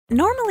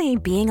Normally,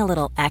 being a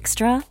little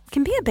extra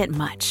can be a bit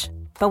much,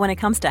 but when it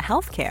comes to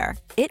healthcare,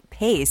 it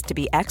pays to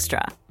be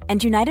extra.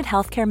 And United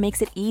Healthcare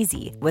makes it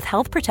easy with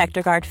Health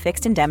Protector Guard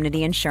fixed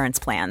indemnity insurance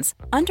plans.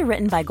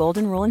 Underwritten by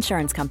Golden Rule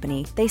Insurance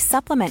Company, they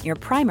supplement your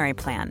primary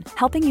plan,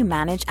 helping you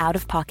manage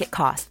out-of-pocket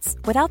costs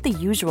without the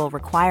usual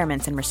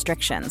requirements and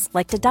restrictions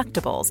like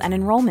deductibles and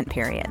enrollment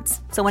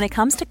periods. So when it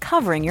comes to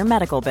covering your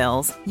medical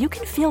bills, you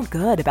can feel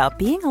good about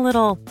being a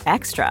little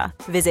extra.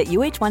 Visit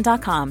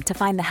uh1.com to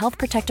find the Health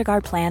Protector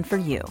Guard plan for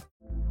you.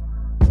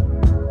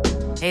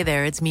 Hey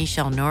there, it's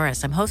Michelle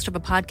Norris. I'm host of a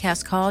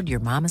podcast called Your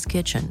Mama's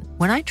Kitchen.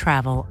 When I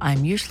travel,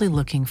 I'm usually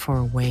looking for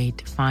a way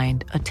to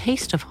find a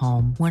taste of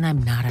home when I'm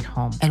not at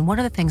home. And one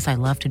of the things I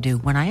love to do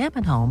when I am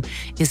at home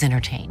is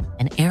entertain.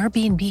 And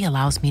Airbnb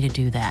allows me to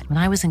do that. When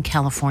I was in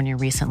California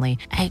recently,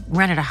 I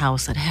rented a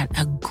house that had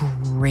a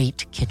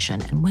great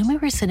kitchen. And when we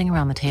were sitting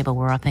around the table,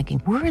 we're all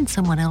thinking, we're in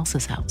someone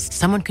else's house.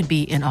 Someone could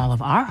be in all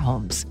of our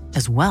homes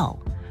as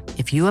well.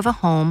 If you have a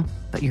home,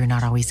 but you're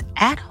not always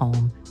at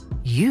home,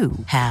 you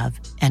have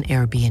an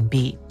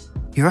Airbnb.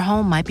 Your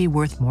home might be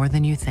worth more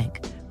than you think.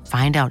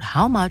 Find out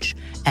how much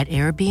at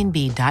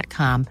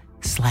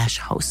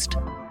airbnb.com/host.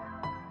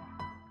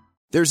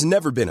 There's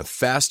never been a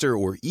faster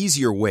or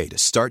easier way to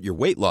start your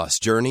weight loss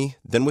journey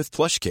than with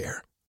PlushCare.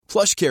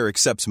 PlushCare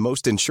accepts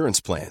most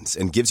insurance plans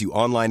and gives you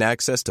online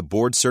access to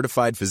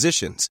board-certified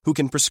physicians who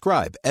can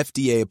prescribe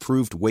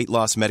FDA-approved weight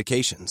loss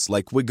medications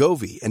like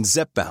Wegovy and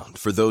Zepbound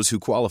for those who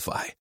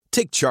qualify.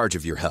 Take charge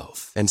of your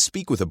health and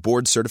speak with a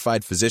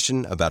board-certified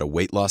physician about a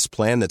weight loss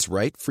plan that's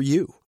right for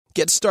you.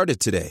 Get started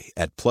today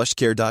at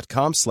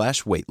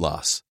plushcare.com/weight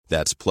loss.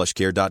 That's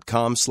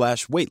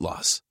plushcare.com/weight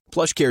loss.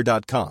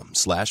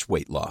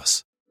 plushcare.com/weight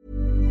loss.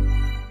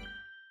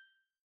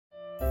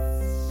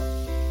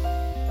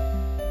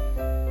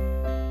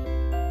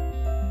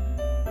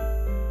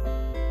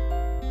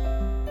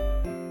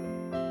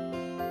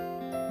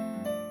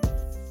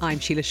 I'm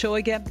Sheila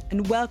Shoiga,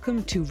 and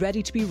welcome to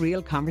Ready to Be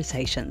Real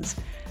Conversations,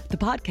 the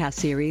podcast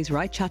series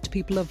where I chat to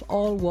people of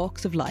all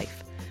walks of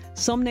life.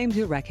 Some names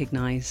you'll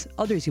recognise,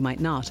 others you might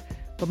not,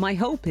 but my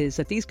hope is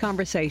that these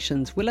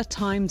conversations will at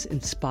times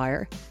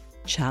inspire,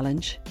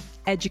 challenge,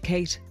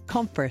 educate,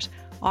 comfort,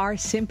 or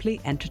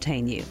simply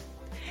entertain you.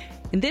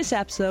 In this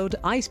episode,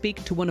 I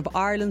speak to one of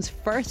Ireland's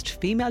first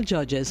female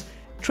judges,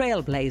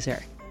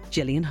 trailblazer,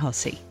 Gillian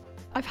Hussey.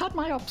 I've had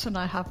my ups and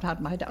I have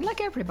had my downs,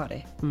 like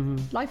everybody. Mm-hmm.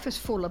 Life is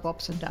full of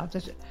ups and downs.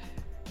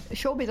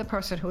 Show me the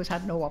person who has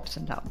had no ups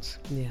and downs.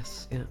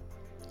 Yes, yeah.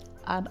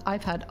 And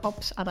I've had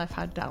ups and I've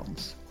had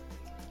downs.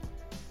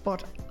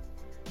 But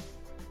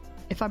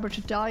if I were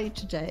to die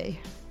today,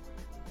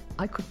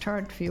 I could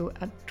turn to you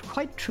and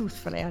quite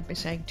truthfully I'd be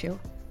saying to you,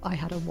 I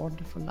had a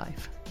wonderful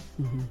life.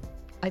 Mm-hmm.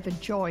 I've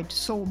enjoyed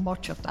so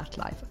much of that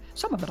life.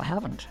 Some of it I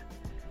haven't.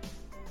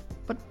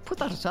 But put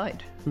that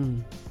aside.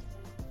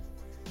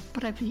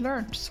 But I've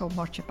learned so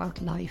much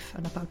about life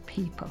and about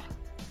people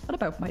and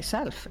about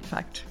myself, in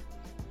fact.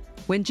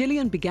 When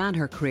Gillian began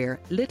her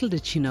career, little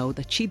did she know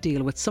that she'd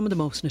deal with some of the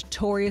most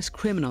notorious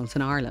criminals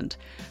in Ireland,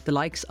 the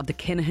likes of the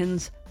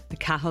Kinahans, the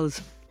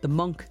Cahills, the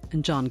Monk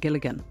and John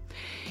Gilligan.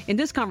 In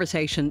this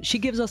conversation, she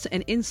gives us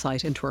an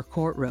insight into her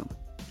courtroom,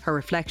 her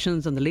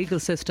reflections on the legal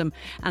system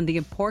and the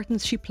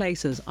importance she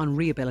places on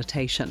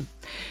rehabilitation.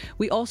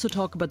 We also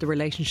talk about the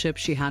relationship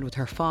she had with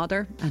her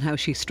father and how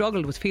she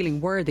struggled with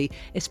feeling worthy,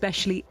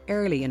 especially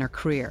early in her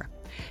career.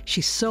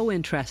 She's so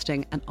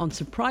interesting and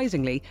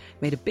unsurprisingly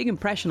made a big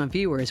impression on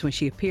viewers when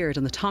she appeared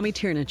on the Tommy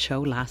Tiernan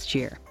show last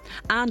year.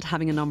 And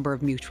having a number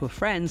of mutual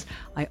friends,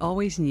 I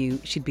always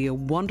knew she'd be a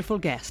wonderful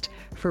guest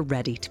for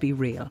Ready to Be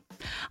Real.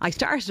 I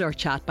started our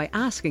chat by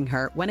asking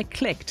her when it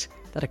clicked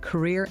that a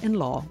career in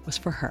law was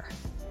for her.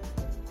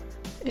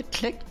 It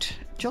clicked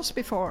just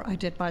before I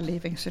did my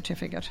leaving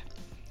certificate.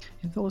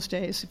 In those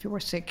days, if you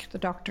were sick, the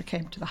doctor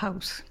came to the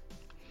house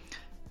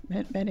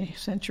many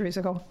centuries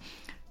ago.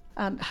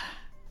 And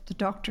the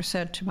doctor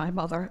said to my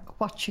mother,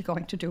 what's she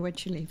going to do when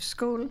she leaves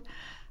school? And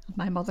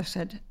my mother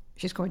said,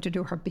 she's going to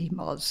do her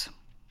BMOS.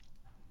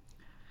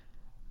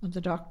 And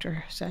the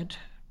doctor said,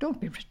 don't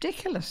be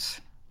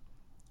ridiculous.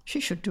 She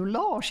should do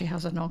law. She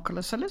has an uncle,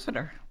 a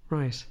solicitor.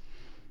 Right.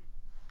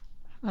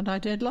 And I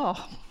did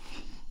law.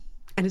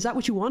 And is that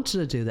what you wanted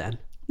to do then?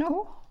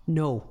 No.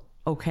 No.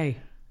 Okay.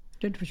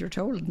 Did what you're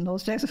told in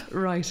those days.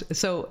 Right.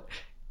 So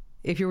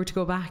if you were to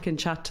go back and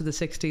chat to the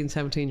 16,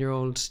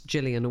 17-year-old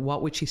Gillian,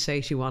 what would she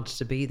say she wanted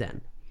to be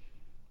then?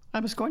 I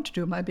was going to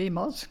do my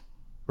BMOS.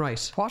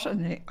 Right. What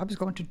I was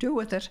going to do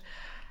with it,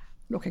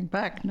 looking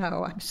back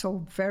now, I'm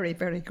so very,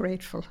 very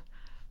grateful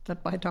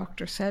that my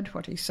doctor said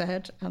what he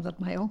said and that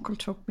my uncle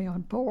took me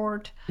on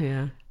board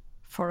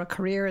for a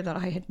career that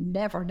I had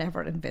never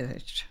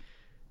envisaged.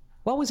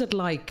 What was it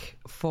like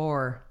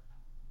for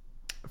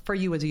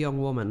you as a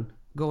young woman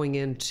going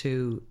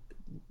into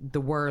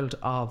the world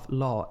of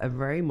law, a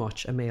very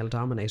much a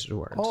male-dominated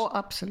world? Oh,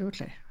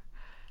 absolutely.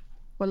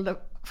 Well,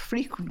 the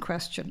frequent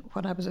question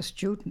when I was a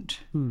student,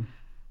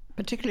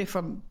 particularly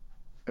from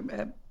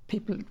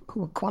people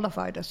who were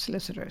qualified as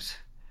solicitors,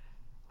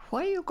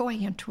 why are you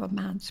going into a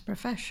man's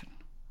profession?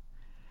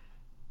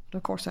 But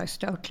of course I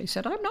stoutly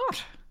said, I'm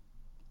not.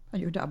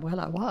 And you damn well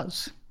I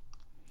was.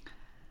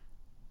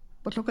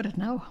 But look at it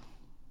now.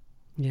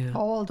 Yeah.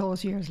 All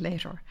those years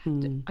later.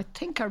 I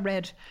think I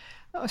read,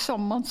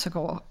 some months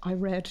ago, I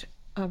read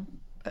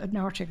an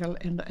article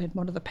in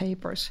one of the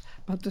papers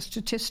about the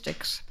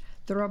statistics.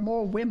 There are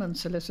more women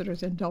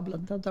solicitors in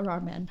Dublin than there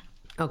are men.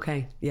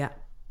 Okay, yeah.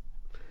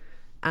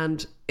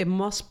 And it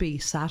must be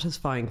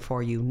satisfying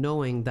for you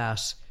knowing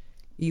that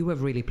you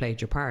have really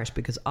played your part,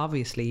 because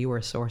obviously you were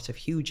a source of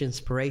huge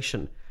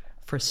inspiration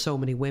for so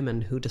many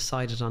women who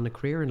decided on a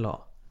career in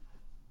law.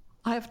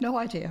 I have no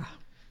idea.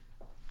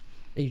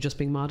 Are you just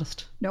being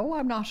modest? No,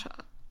 I'm not.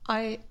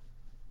 I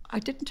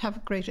didn't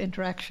have great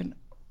interaction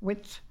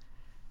with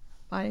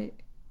my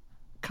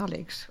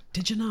colleagues.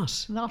 Did you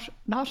not?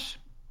 Not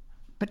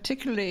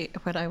particularly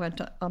when I went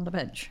on the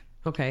bench.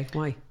 Okay,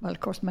 why? Well, of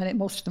course,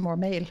 most of them were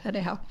male,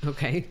 anyhow.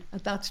 Okay.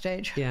 At that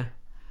stage. Yeah.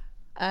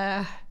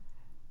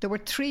 There were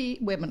 3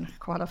 women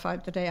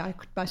qualified the day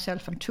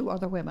myself and 2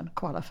 other women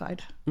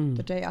qualified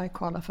the day I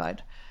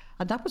qualified.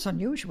 And that was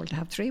unusual to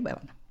have 3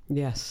 women.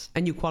 Yes.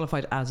 And you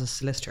qualified as a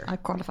solicitor? I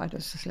qualified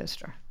as a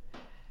solicitor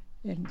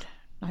in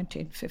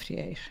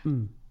 1958.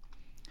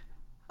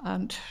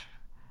 And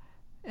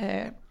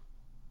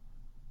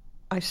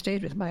I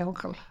stayed with my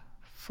uncle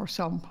for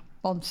some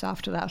months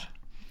after that.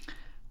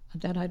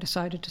 And then I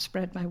decided to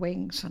spread my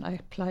wings, and I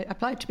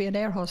applied to be an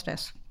air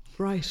hostess.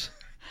 Right.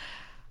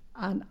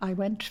 And I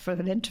went for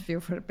an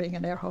interview for being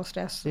an air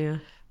hostess. Yeah.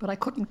 But I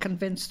couldn't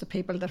convince the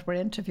people that were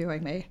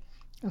interviewing me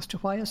as to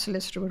why a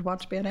solicitor would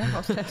want to be an air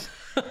hostess.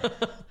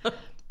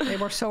 They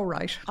were so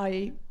right.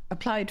 I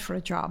applied for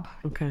a job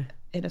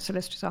in a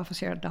solicitor's office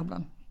here in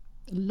Dublin.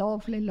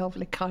 Lovely,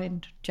 lovely,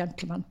 kind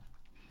gentleman.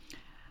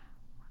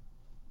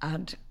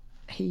 And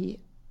he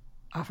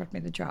offered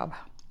me the job.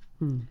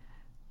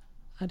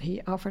 And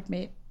he offered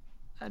me,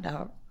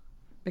 now,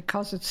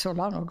 because it's so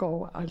long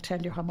ago, I'll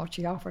tell you how much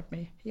he offered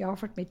me. He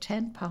offered me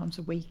 £10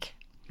 a week.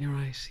 You're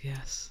right,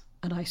 yes.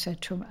 And I said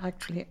to him,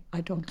 actually,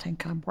 I don't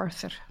think I'm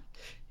worth it.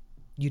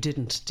 You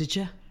didn't, did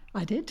you?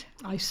 I did.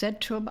 I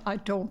said to him, I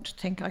don't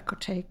think I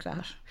could take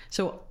that.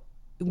 So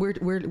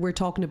we're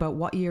talking about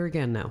what year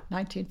again now?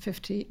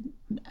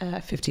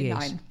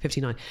 1959.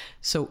 59.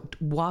 So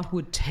what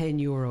would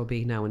 €10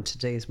 be now in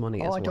today's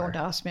money? Oh, don't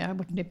ask me. I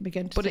wouldn't even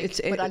begin to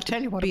think. But I'll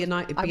tell you what. It'd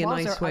be a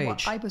nice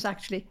wage. I was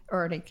actually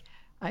earning.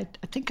 I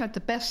think I had the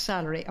best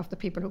salary of the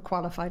people who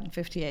qualified in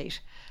 58.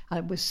 And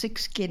it was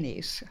 6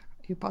 guineas.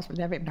 You possibly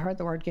never even heard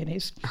the word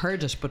guineas.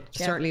 Heard it, but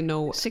certainly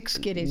no 6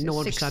 guineas, no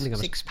understanding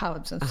of it.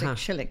 £6 and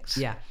 6 shillings.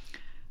 Yeah.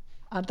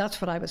 And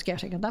that's what I was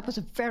getting. And that was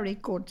a very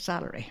good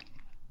salary.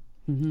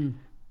 And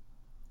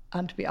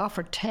to be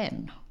offered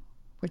 10,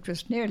 which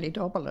was nearly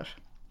double it.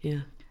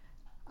 Yeah.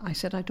 I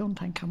said, I don't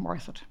think I'm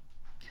worth it.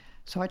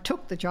 So I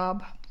took the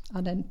job,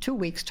 and in 2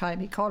 weeks' time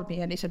he called me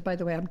and he said, by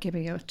the way, I'm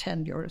giving you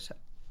 £10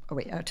 a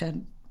week,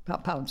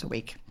 £10 a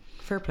week.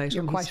 Fair play.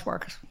 You're quite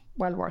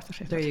well worth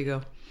it. There you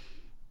go.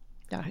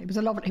 Yeah, he was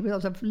a lovely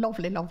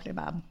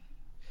man.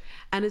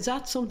 And is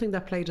that something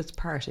that played its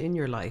part in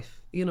your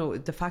life? You know,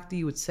 the fact that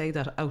you would say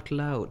that out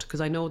loud, because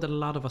I know that a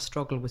lot of us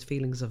struggle with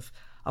feelings of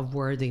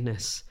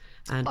worthiness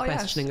and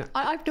questioning. Yes.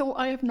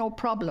 I have no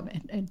problem.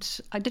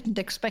 I didn't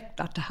expect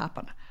that to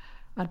happen.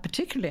 And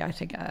particularly, I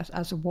think,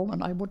 as a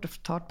woman, I would have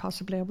thought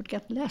possibly I would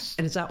get less.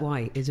 And is that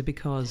why? Is it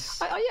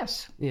because...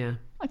 yes. Yeah.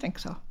 I think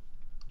so.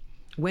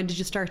 When did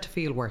you start to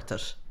feel worth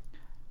it?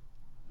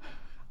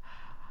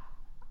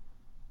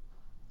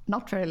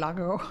 Not very long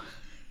ago.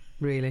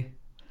 Really?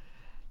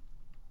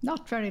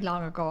 Not very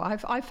long ago.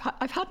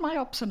 I've had my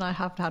ups and I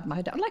have had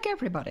my downs, like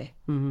everybody.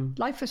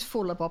 Life is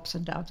full of ups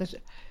and downs.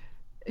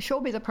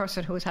 Show me the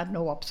person who has had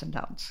no ups and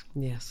downs.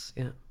 Yes,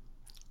 yeah.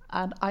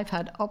 And I've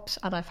had ups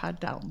and I've had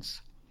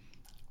downs.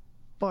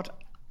 But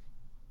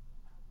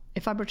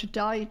if I were to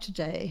die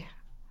today,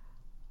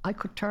 I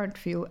could turn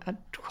to you and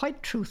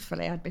quite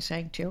truthfully I'd be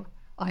saying to you,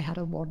 I had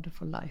a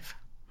wonderful life.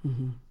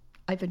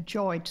 I've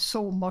enjoyed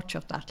so much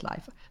of that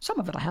life. Some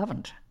of it I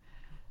haven't.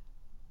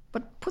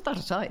 But put that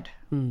aside.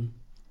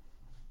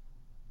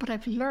 But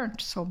I've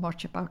learned so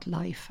much about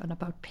life and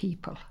about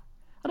people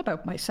and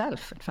about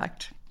myself, in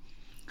fact.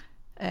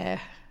 And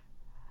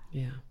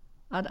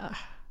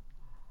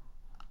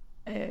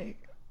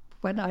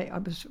when I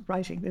was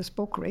writing this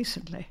book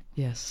recently,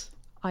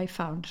 I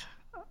found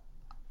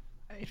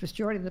it was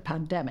during the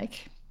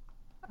pandemic.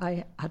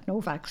 I had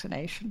no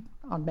vaccination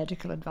on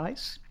medical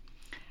advice.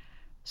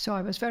 So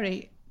I was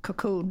very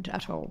cocooned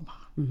at home.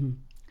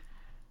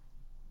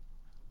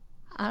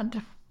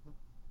 And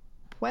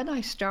when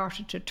I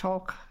started to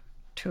talk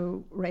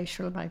to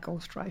Rachel, my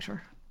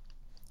ghostwriter,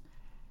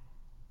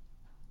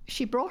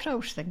 she brought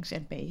out things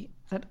in me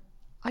that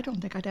I don't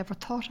think I'd ever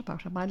thought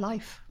about in my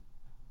life.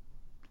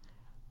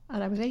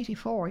 And I was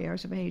 84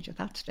 years of age at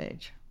that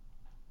stage.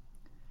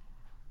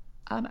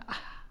 And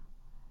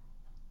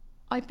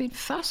I've been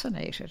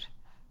fascinated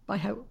by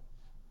how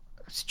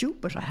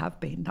stupid I have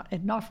been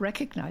in not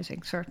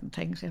recognising certain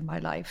things in my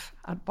life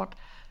and what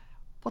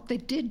they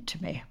did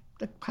to me,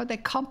 how they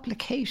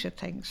complicated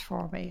things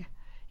for me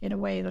in a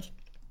way that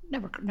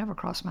never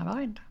crossed my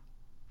mind.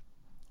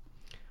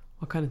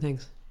 What kind of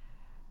things?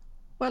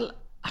 Well,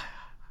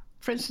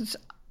 for instance,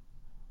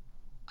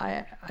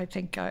 I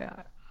think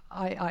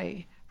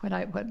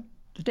when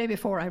the day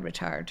before I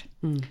retired,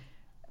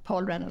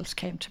 Paul Reynolds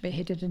came to me.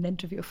 He did an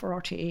interview for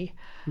RTE,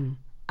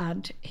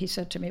 and he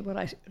said to me, "Will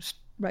I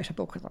write a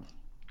book with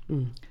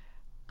him?"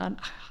 And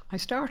I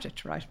started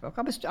to write a book.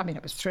 I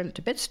was thrilled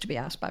to bits to be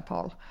asked by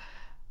Paul.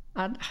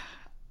 And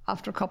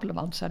after a couple of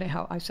months,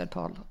 anyhow, I said,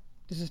 "Paul,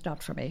 this is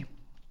not for me."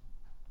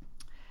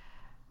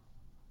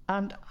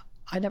 And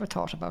I never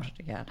thought about it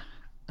again.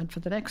 And for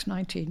the next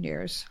 19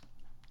 years,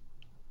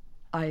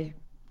 I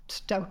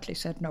stoutly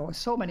said no.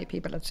 So many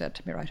people had said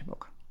to me, "Write a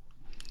book."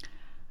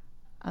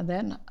 And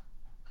then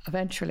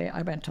eventually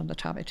I went on the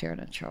Tommy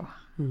Tiernan show.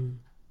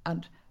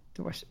 And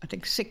there were, I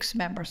think, 6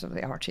 members of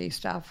the RTE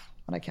staff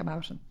when I came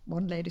out, and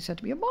one lady said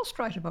to me, "You must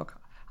write a book."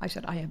 I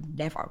said, "I am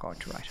never going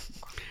to write a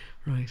book."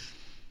 Right.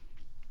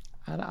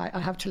 And I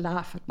have to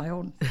laugh at my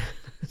own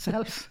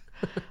self.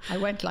 I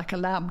went like a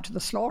lamb to the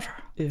slaughter.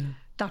 Yeah.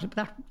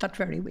 That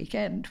very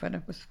weekend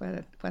when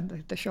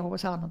the show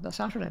was on the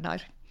Saturday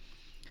night.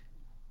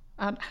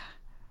 And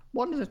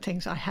one of the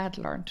things I had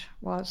learned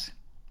was,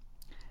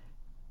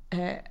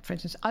 for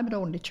instance, I'm an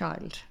only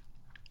child.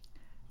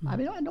 I'm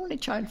an only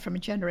child from a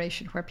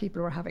generation where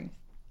people were having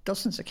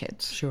dozens of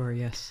kids. Sure,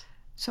 yes.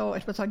 So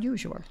it was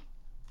unusual.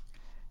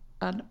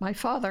 And my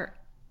father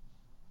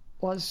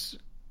was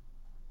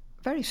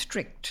very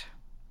strict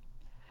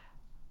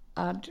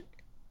and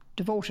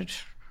devoted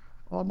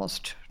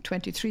almost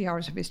 23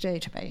 hours of his day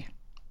to me.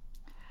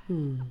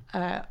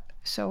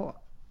 So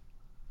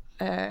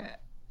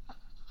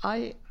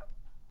I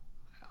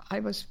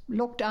was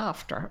looked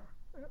after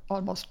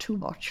almost too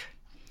much.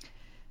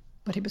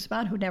 But he was a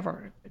man who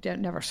never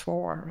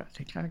swore or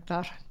anything like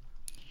that.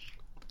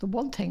 The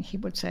one thing he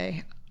would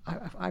say,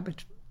 I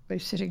would be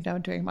sitting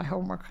down doing my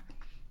homework,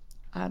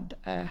 and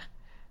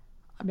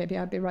maybe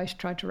I'd be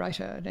trying to write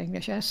an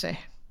English essay.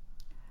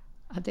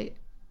 And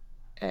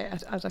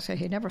as I say,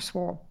 he never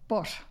swore,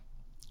 but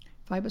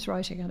if I was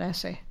writing an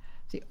essay,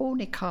 the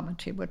only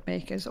comment he would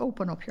make is,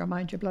 "Open up your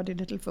mind, you bloody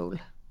little fool."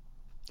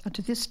 And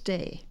to this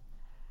day,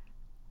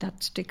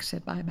 that sticks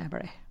in my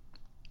memory.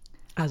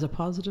 As a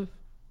positive?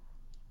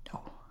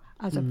 No,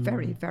 as a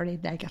very, very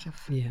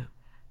negative. Yeah.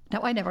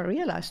 Now, I never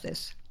realised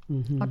this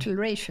until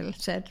Rachel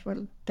said,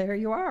 "Well, there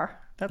you are.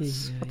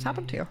 That's what's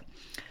happened to you."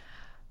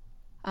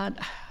 And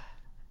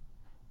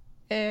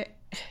it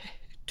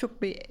took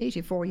me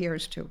 84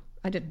 years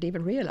I didn't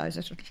even realise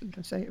it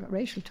until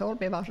Rachel told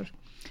me about it.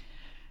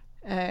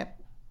 And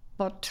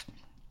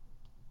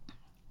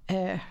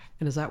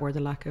is that where the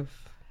lack of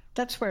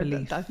that's where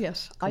belief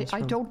yes. comes I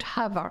from? don't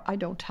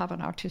have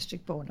an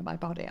artistic bone in my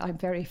body. I'm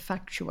very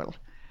factual.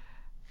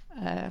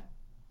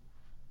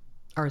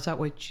 Or is that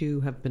what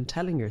you have been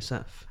telling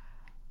yourself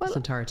this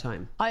entire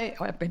time?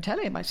 I've been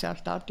telling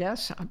myself that,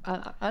 yes.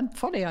 And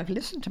funny, I've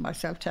listened to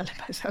myself telling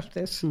myself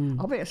this,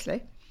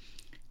 obviously.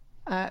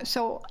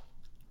 So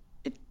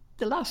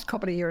the last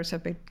couple of years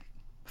have been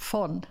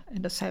fun,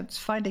 in a sense,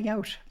 finding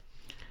out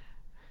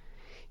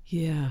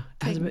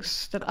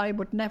things that I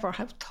would never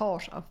have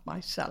thought of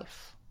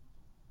myself.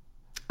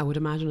 I would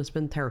imagine it's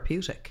been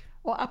therapeutic.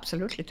 Oh,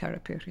 absolutely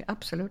therapeutic,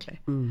 absolutely.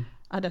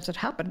 And as it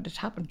happened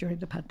during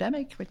the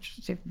pandemic, which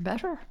is even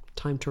better.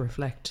 Time to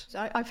reflect.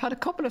 I've had a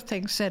couple of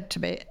things said to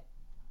me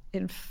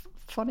in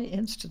funny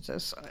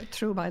instances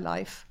through my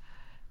life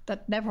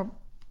that never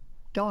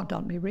dawned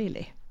on me,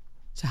 really.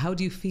 So how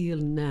do you feel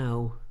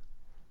now,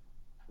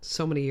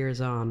 so many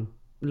years on,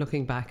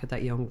 looking back at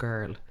that young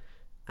girl,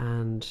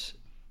 and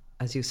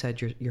as you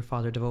said, your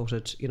father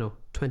devoted,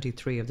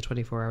 23 of the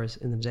 24 hours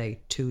in the day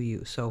to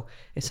you. So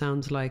it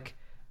sounds like,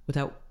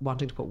 without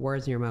wanting to put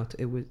words in your mouth,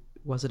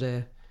 was it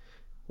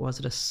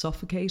a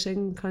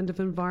suffocating kind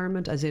of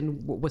environment? As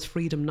in, was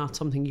freedom not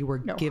something you were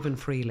given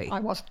freely? I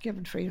wasn't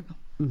given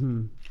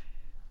freedom.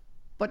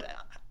 But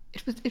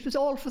it was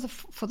all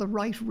for the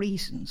right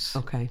reasons.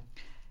 Okay.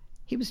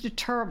 He was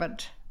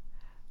determined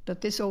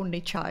that this only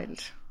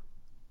child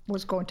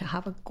was going to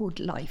have a good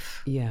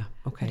life. Yeah,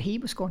 okay. And he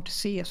was going to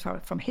see us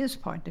from his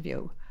point of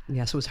view.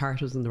 Yeah, so his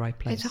heart was in the right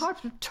place. His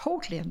heart was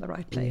totally in the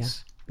right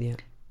place. Yeah.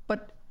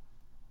 But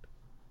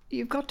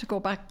you've got to go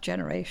back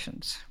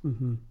generations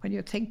when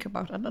you think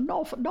about it. And an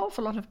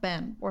awful lot of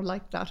men were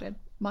like that in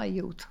my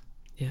youth.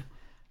 Yeah.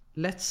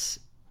 Let's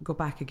go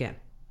back again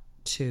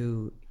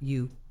to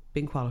you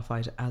being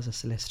qualified as a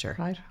solicitor.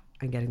 Right.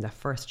 And getting that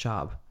first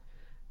job.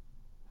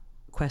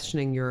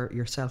 Questioning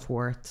your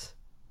self-worth,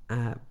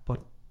 but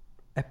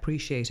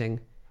appreciating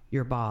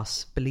your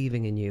boss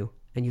believing in you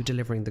and you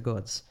delivering the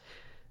goods.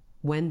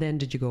 When then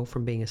did you go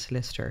from being a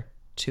solicitor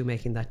to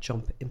making that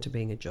jump into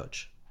being a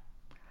judge?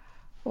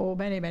 Oh,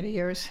 many, many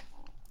years.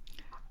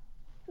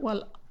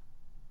 Well,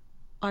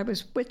 I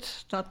was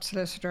with that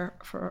solicitor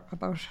for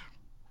about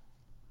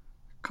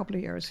a couple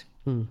of years,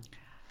 about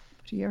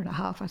a year and a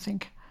half, I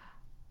think.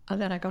 And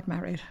then I got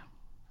married.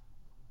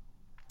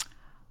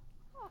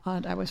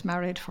 And I was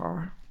married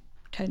for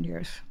 10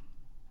 years.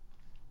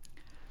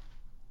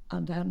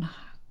 And then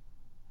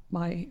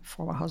my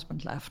former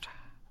husband left.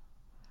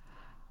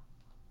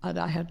 And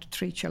I had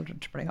 3 children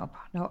to bring up.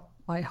 Now,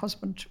 my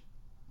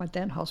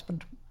then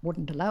husband,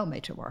 wouldn't allow me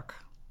to work.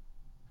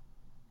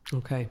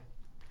 Okay.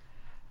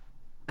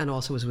 And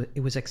also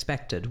it was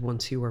expected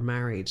once you were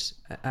married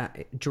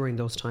during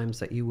those times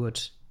that you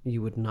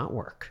would not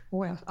work.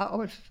 Well,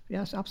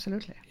 yes,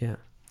 absolutely. Yeah.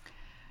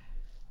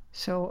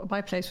 So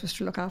my place was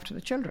to look after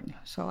the children.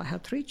 So I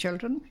had 3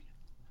 children.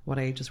 What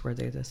ages were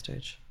they at this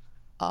stage?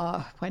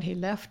 When he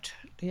left,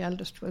 the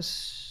eldest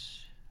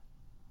was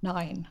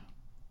 9.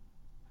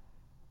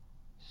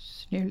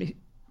 Nearly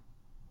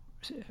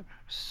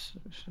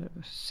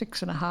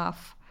 6.5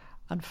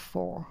 and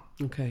 4.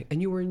 Okay.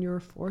 And you were in your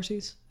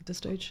 40s at this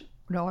stage?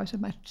 No, I was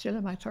still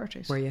in my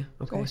 30s. Were you?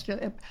 Okay. So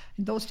in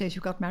those days,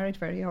 you got married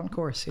very young. Of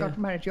course, yeah. Got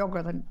married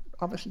younger than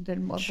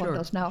one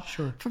does now.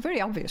 Sure. For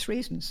very obvious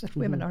reasons that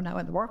women are now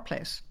in the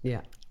workplace.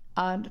 Yeah.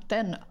 And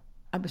then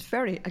I was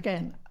very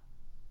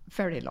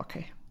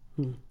lucky.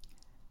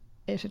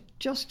 It had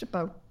just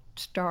about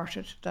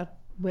started that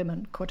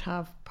women could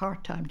have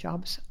part-time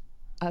jobs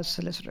as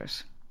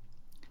solicitors,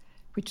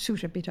 which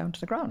suited me down to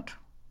the ground,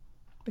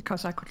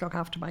 because I could look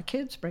after my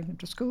kids, bring them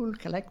to school,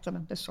 collect them,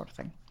 and this sort of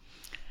thing.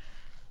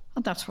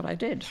 And that's what I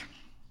did.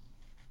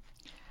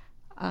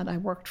 And I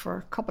worked for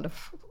a couple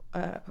of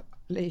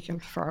legal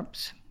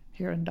firms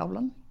here in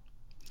Dublin.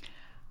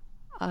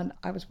 And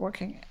I was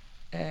working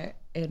near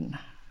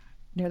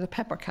the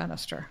pepper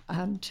canister.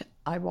 And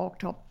I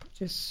walked up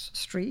this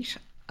street,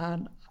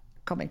 and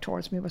coming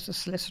towards me was a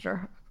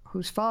solicitor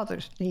whose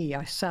father's knee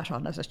I sat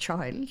on as a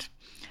child.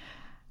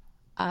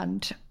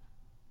 And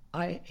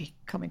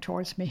coming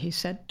towards me, he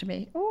said to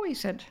me,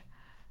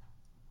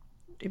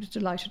 he was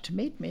delighted to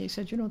meet me. He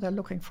said, they're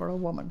looking for a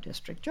woman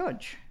district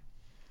judge.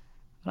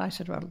 And I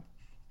said, well,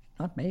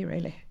 not me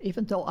really,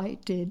 even though I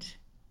did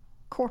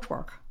court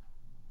work.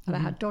 And I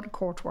had done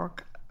court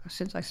work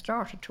since I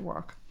started to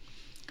work.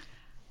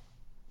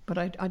 But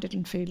I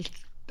didn't feel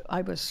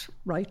I was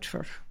right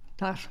for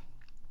that.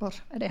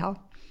 But anyhow,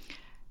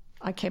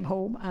 I came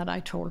home and I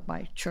told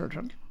my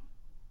children.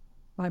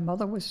 My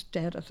mother was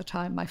dead at the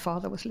time. My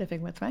father was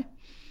living with me.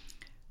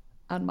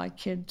 And my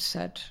kids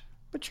said,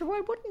 but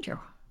why wouldn't you?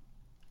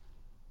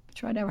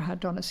 But I never had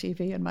done a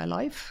CV in my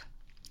life.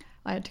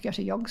 I had to get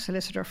a young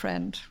solicitor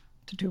friend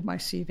to do my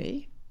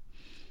CV.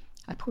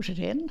 I put it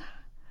in.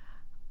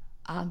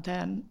 And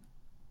then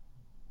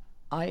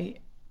I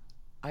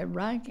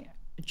rang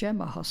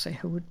Gemma Hussey,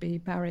 who would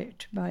be married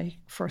to my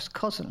first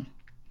cousin.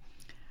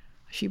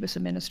 She was the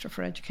Minister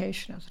for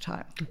Education at the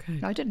time. Okay.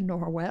 I didn't know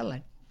her well,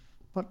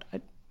 but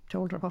I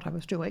told her what I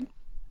was doing.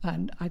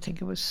 And I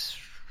think it was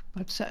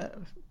about a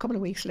couple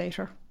of weeks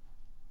later,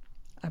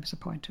 I was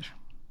appointed.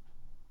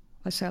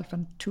 Myself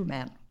and 2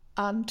 men.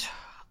 And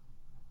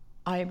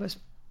I was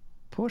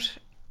put,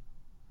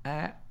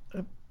 I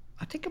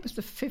think it was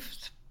the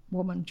 5th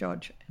woman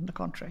judge in the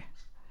country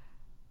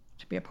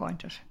to be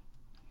appointed.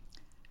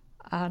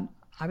 And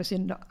I was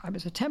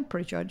a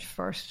temporary judge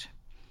first.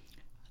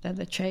 Then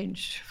they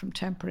changed from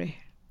temporary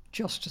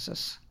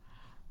justices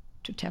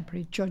to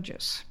temporary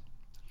judges.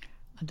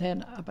 And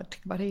then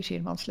about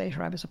 18 months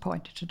later, I was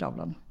appointed to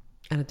Dublin.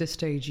 And at this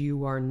stage,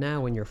 you are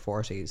now in your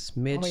 40s,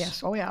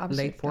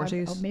 late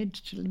 40s? Mid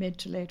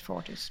to late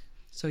 40s.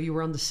 So you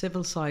were on the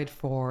civil side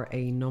for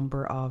a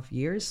number of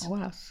years? Oh,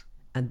 yes.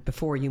 And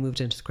before you moved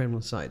into the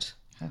criminal side?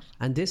 Yes.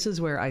 And this is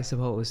where I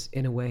suppose,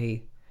 in a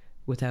way,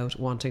 without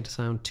wanting to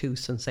sound too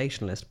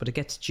sensationalist, but it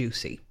gets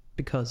juicy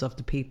because of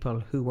the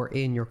people who were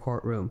in your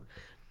courtroom.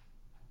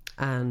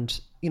 And,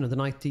 the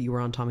night that you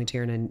were on Tommy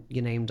Tiernan,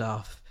 you named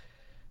off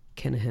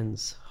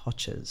Kinahans,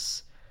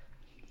 Hutches,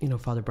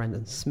 Father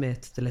Brendan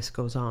Smith, the list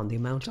goes on. The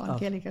amount John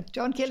Gilligan.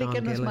 John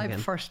Gilligan was my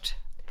first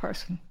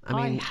person.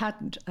 I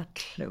hadn't a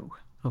clue.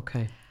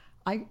 Okay.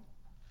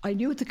 I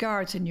knew the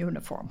guards in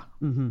uniform.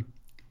 Mm-hmm.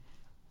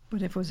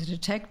 But if it was a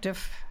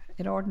detective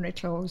in ordinary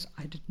clothes,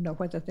 I didn't know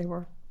whether they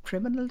were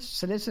criminals,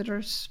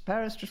 solicitors,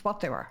 barristers, what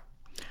they were.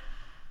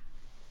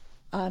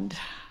 And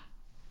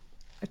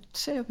I'd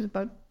say it was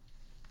about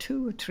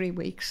 2 or 3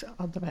 weeks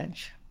on the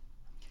bench.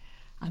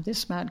 And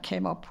this man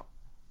came up,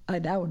 I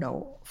now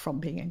know from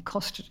being in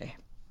custody.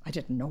 I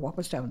didn't know what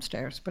was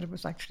downstairs, but it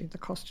was actually the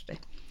custody.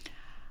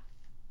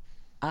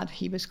 And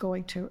he was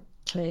going to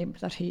claim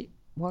that he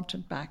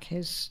wanted back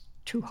his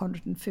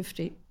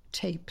 250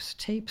 tapes.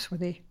 Tapes were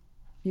the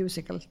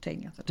musical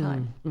thing at the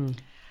time.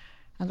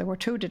 And there were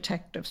 2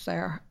 detectives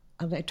there,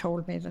 and they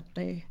told me that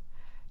they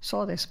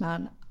saw this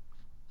man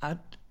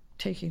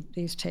taking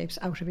these tapes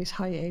out of his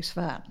high-ace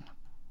van,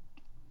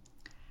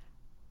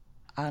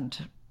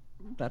 and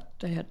that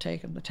they had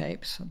taken the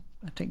tapes. And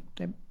I think,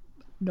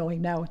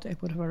 knowing now, they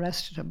would have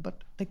arrested him,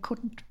 but they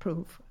couldn't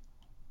prove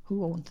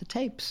who owned the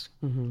tapes.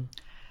 Mm-hmm.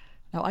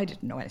 Now, I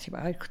didn't know anything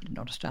about it. I couldn't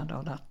understand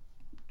all that.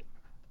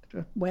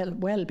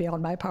 Well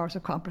beyond my powers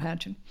of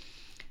comprehension.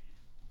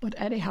 But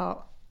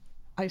anyhow,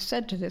 I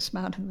said to this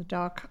man in the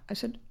dock, I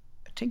said,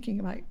 thinking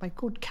of my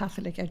good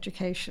Catholic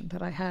education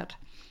that I had,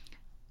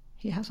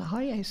 he has a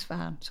high-ace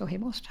van, so he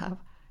must have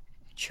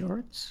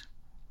insurance,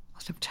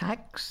 must have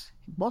tax,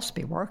 he must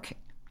be working.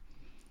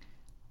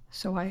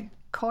 So I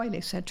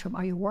coyly said to him,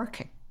 "Are you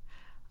working?"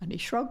 And he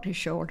shrugged his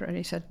shoulder and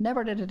he said,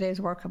 "Never did a day's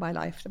work of my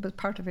life." That was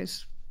part of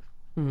his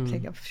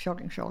thing of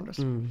shrugging shoulders.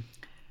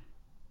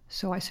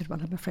 So I said, "Well,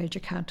 I'm afraid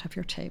you can't have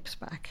your tapes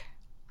back."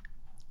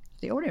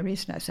 The only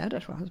reason I said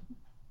it was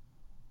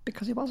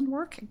because he wasn't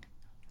working.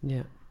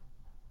 Yeah.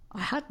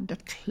 I hadn't a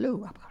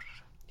clue about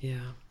it.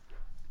 Yeah.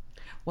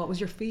 What was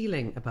your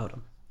feeling about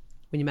him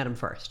when you met him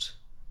first?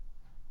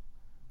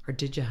 Or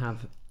did you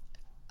have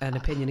an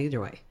opinion either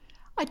way?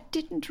 I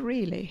didn't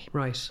really.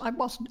 Right. I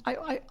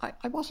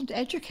wasn't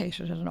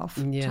educated enough.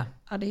 Yeah.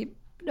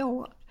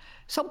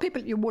 Some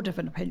people you would have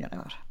an opinion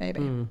about,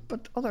 maybe,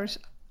 but others,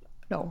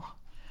 no.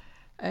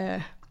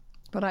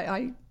 But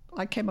I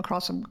came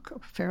across him a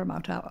fair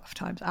amount of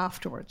times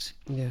afterwards.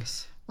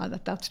 Yes. And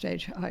at that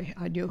stage,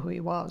 I knew who he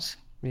was.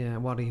 Yeah,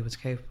 what he was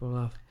capable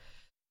of.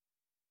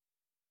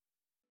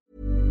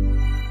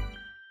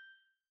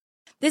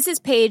 This is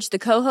Paige, the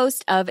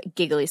co-host of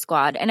Giggly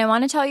Squad, and I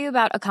want to tell you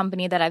about a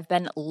company that I've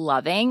been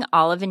loving,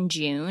 Olive &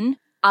 June.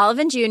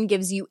 Olive & June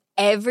gives you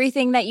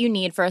everything that you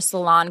need for a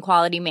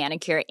salon-quality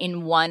manicure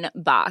in one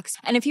box.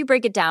 And if you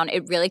break it down,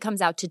 it really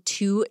comes out to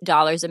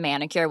 $2 a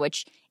manicure,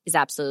 which is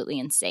absolutely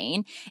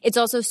insane. It's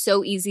also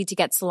so easy to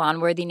get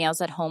salon-worthy nails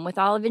at home with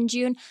Olive &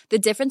 June. The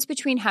difference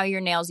between how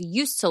your nails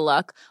used to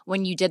look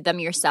when you did them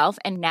yourself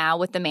and now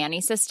with the Mani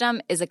system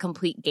is a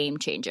complete game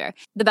changer.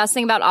 The best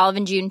thing about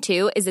Olive & June,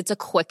 too, is it's a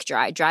quick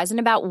dry. Dries in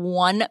about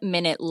 1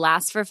 minute,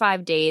 lasts for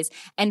 5 days,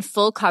 and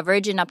full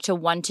coverage in up to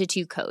 1 to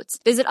 2 coats.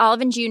 Visit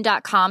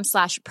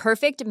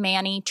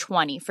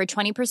oliveandjune.com/perfectmani20 for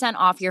 20%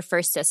 off your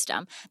first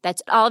system.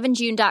 That's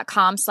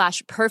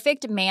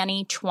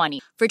oliveandjune.com/perfectmani20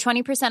 for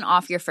 20%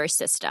 off your first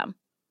system.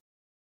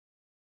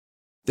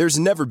 There's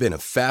never been a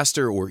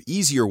faster or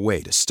easier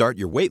way to start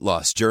your weight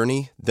loss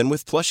journey than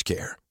with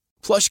PlushCare.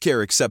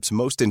 PlushCare accepts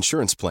most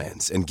insurance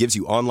plans and gives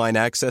you online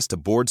access to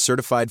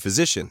board-certified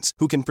physicians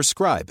who can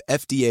prescribe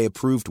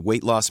FDA-approved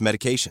weight loss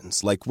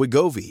medications like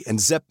Wegovy and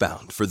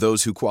Zepbound for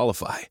those who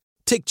qualify.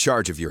 Take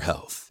charge of your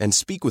health and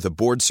speak with a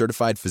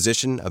board-certified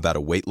physician about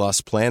a weight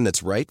loss plan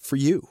that's right for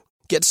you.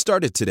 Get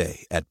started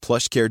today at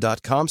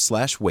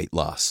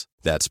plushcare.com/weight-loss.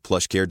 That's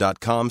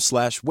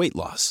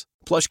plushcare.com/weight-loss.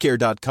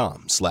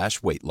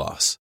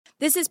 plushcare.com/weight-loss.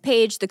 This is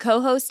Paige, the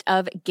co-host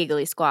of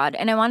Giggly Squad,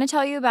 and I want to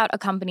tell you about a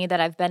company that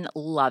I've been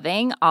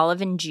loving,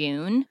 Olive &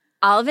 June.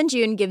 Olive &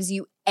 June gives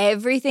you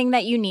everything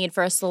that you need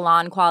for a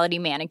salon-quality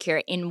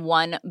manicure in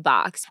one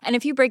box. And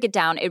if you break it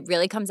down, it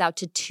really comes out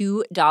to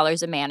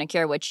 $2 a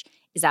manicure, which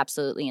is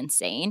absolutely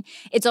insane.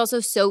 It's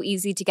also so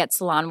easy to get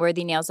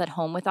salon-worthy nails at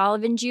home with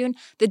Olive & June.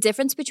 The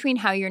difference between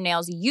how your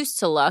nails used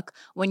to look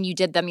when you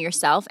did them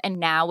yourself and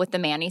now with the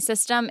Mani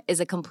system is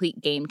a complete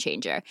game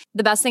changer.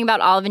 The best thing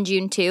about Olive &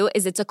 June, too,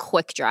 is it's a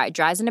quick dry.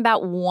 Dries in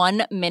about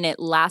 1 minute,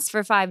 lasts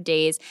for 5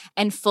 days,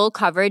 and full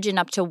coverage in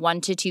up to 1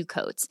 to 2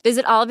 coats.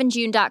 Visit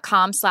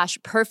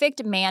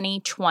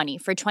oliveandjune.com/perfectmani20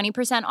 for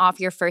 20%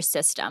 off your first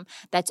system.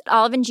 That's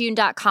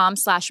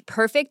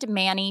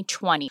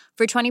oliveandjune.com/perfectmani20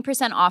 for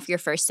 20% off your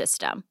first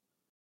system.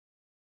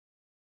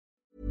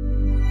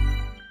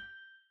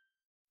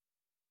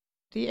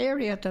 The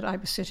area that I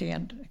was sitting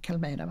in,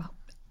 Kilmainham,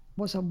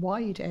 was a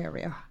wide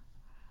area,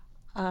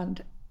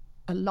 and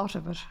a lot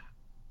of it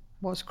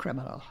was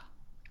criminal.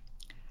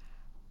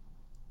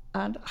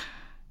 And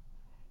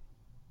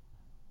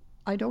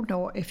I don't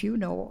know if you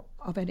know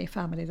of any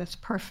family that's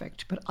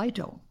perfect, but I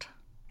don't.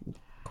 Of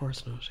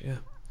course not, yeah.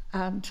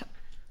 And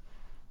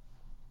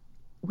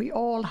we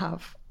all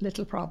have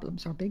little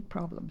problems or big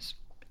problems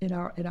in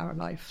our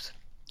lives.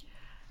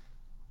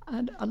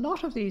 And a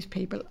lot of these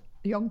people,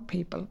 young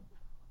people,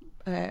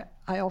 I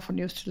often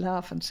used to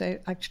laugh and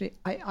say, actually,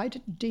 I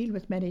didn't deal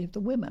with many of the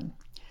women.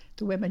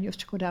 The women used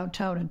to go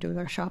downtown and do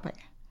their shopping,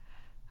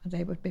 and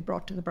they would be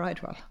brought to the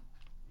Bridewell.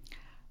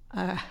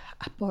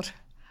 But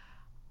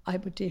I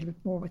would deal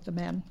more with the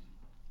men.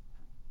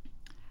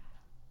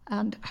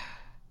 And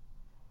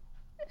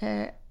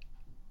they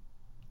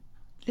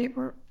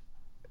were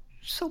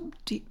a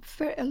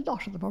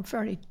lot of them were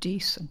very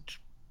decent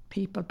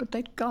people, but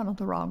they'd gone on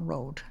the wrong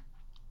road.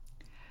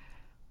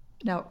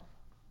 Now,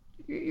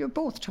 you're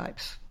both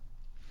types.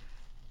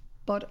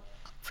 But,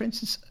 for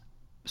instance,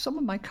 some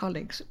of my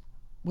colleagues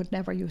would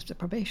never use the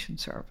probation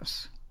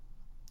service.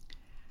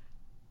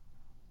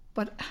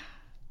 But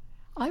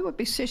I would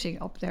be sitting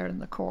up there in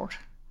the court,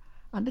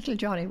 and little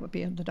Johnny would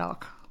be in the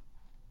dock.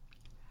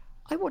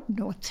 I wouldn't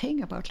know a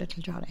thing about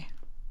little Johnny.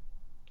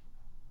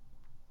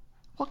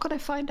 What could I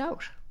find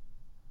out?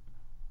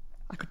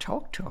 I could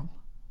talk to him,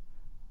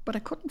 but I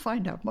couldn't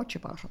find out much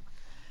about him.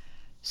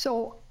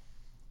 So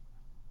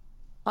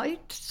I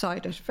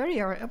decided very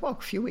early, well,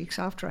 a few weeks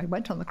after I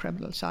went on the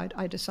criminal side,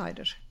 I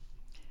decided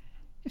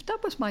if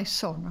that was my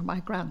son or my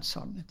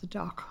grandson at the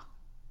dock,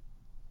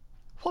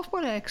 what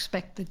would I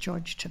expect the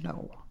judge to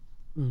know?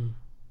 And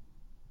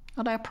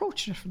I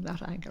approached it from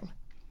that angle.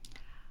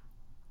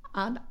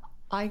 And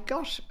I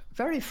got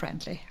very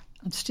friendly,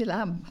 and still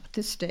am at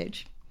this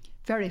stage,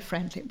 very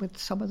friendly with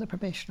some of the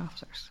probation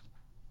officers.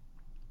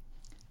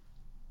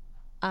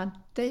 And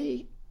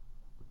they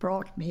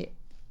brought me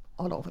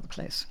all over the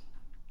place.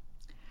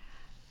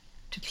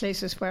 to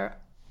places where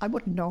I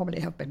wouldn't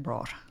normally have been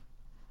brought.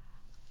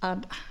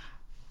 And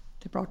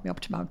they brought me up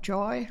to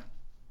Mountjoy,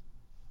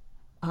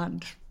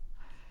 and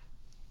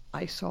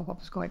I saw what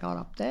was going on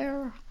up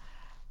there.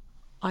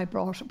 I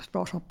was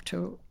brought up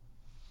to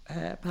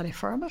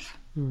Ballyfermot,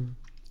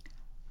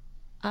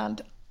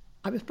 and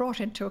I was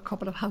brought into a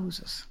couple of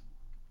houses.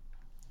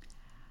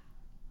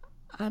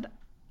 And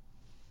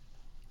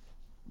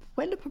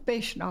when the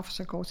probation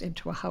officer goes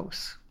into a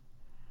house,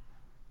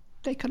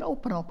 they can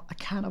open up a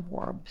can of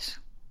worms.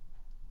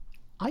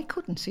 I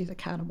couldn't see the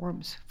can of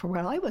worms from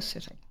where I was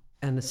sitting.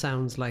 And it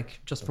sounds like,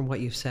 just from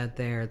what you've said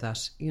there,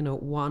 that, you know,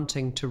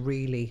 wanting to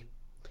really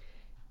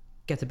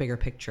get the bigger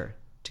picture,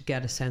 to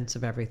get a sense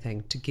of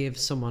everything, to give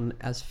someone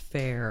as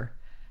fair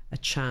a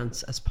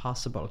chance as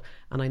possible.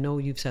 And I know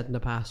you've said in the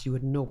past you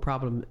had no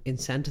problem in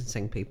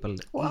sentencing people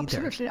either.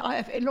 Absolutely.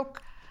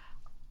 Look,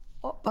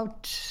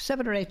 about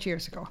 7 or 8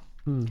 years ago,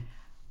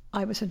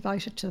 I was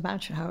invited to the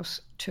Mansion House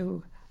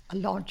to a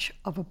launch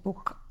of a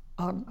book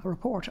on a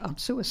report on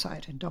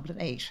suicide in Dublin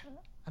 8.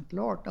 And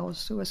Lord knows,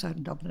 suicide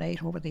in Dublin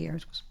 8 over the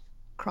years was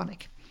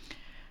chronic.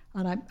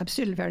 And I'm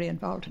still very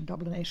involved in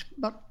Dublin 8.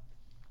 But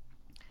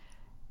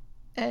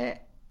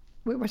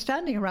we were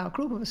standing around, a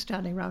group of us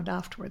standing around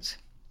afterwards.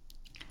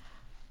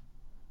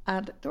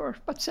 And there were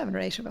about 7 or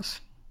 8 of us.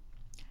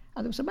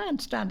 And there was a man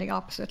standing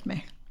opposite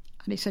me.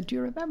 And he said, "Do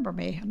you remember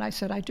me?" And I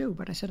said, "I do."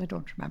 But I said, "I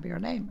don't remember your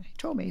name." He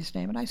told me his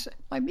name. And I said,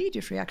 my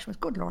immediate reaction was,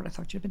 "Good Lord, I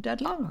thought you'd been dead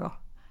long ago."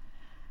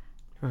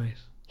 Right.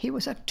 He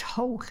was a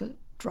total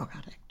drug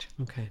addict.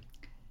 Okay.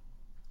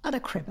 And a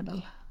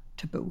criminal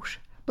to boot.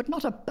 But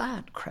not a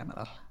bad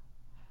criminal,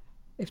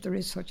 if there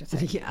is such a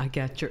thing. Yeah, I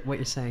get what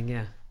you're saying,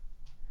 yeah.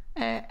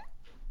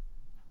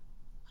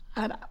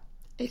 And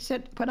he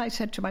said, when I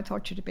said to him, "I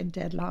thought you'd have been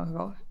dead long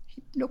ago,"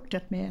 he looked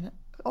at me and in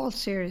all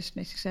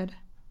seriousness, he said,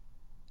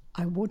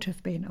 "I would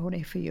have been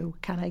only for you.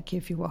 Can I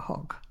give you a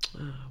hug?"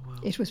 Oh, wow.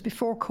 It was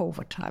before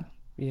COVID time.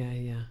 Yeah,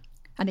 yeah.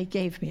 And he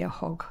gave me a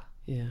hug.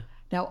 Yeah.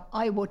 Now,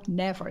 I would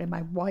never, in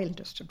my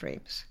wildest of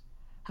dreams,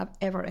 have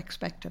ever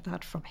expected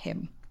that from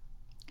him.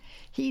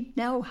 He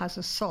now has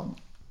a son,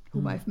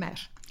 whom I've met,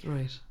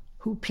 Right.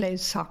 who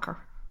plays soccer.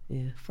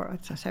 Yeah. For,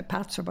 as I said,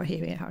 Pats or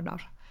Bohemian or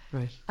not.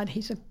 Right. And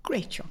he's a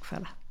great young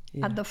fella.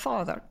 Yeah. And the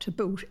father, to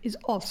boot, is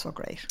also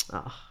great.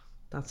 Ah,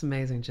 that's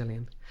amazing,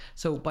 Gillian.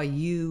 So by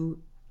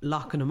you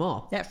locking him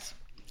up, Yes.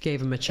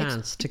 gave him a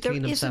chance to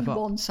clean there himself isn't up.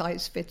 one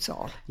size fits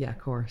all. Yeah, of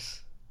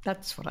course.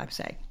 That's what I'm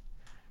saying.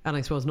 And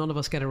I suppose none of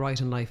us get it right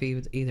in life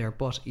either,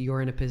 but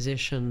you're in a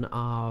position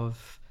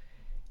of,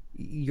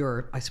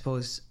 I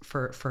suppose,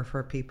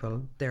 for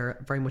people,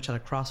 they're very much at a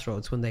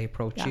crossroads when they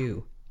approach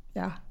you.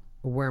 Yeah.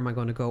 Where am I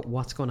going to go?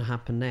 What's going to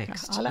happen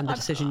next? And the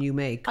decision you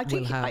make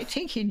will have... I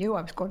think he knew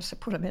I was going to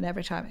put him in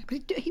every time.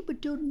 But he would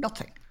do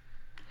nothing.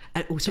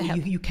 And so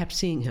you kept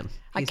seeing him.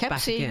 I kept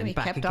seeing him. He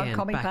kept on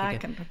coming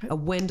back. And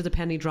when did the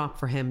penny drop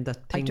for him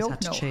that things had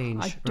to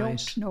change? I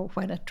don't know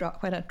when it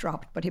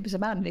dropped. But he was a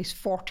man in his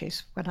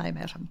 40s when I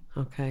met him.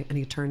 Okay, and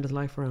he turned his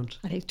life around.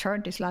 And he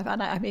turned his life.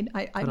 And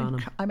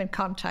I'm in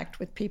contact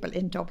with people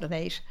in Dublin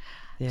 8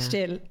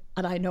 still,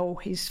 and I know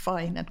he's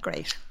fine and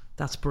great.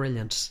 That's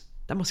brilliant.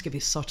 That must give you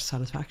such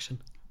satisfaction.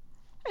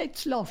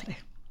 It's lovely.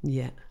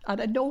 Yeah.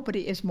 And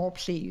nobody is more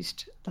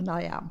pleased than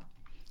I am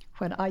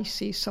when I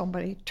see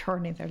somebody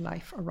turning their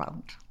life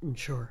around. I'm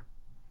sure.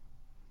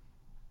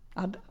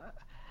 And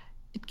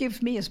it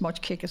gives me as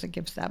much kick as it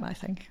gives them, I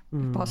think.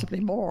 Possibly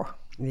more.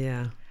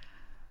 Yeah.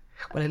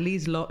 Well, it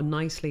leads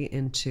nicely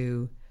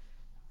into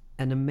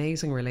an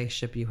amazing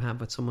relationship you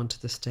have with someone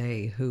to this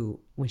day who,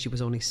 when she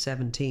was only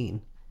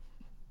 17,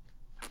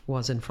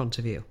 was in front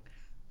of you.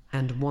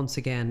 And once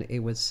again, it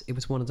was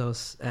one of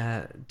those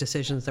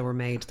decisions that were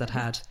made that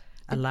had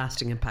a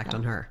lasting impact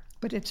on her.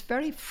 But it's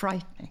very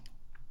frightening,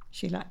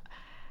 Sheila.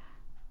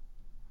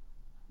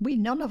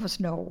 None of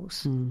us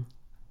knows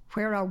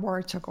where our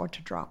words are going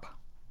to drop.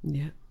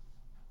 Yeah.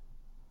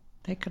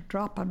 They could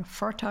drop on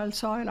fertile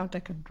soil, or they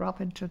could drop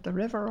into the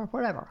river, or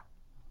wherever.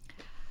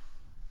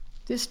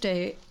 This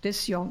day,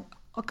 this young,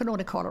 I can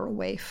only call her a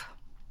waif.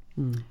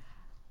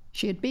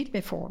 She had beat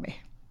me for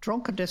me,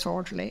 drunk and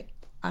disorderly,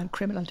 and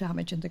criminal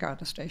damage in the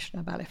Garda station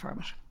in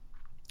Ballyfermot.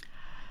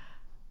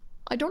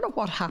 I don't know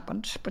what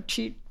happened, but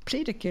she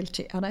pleaded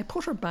guilty, and I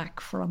put her back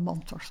for a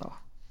month or so.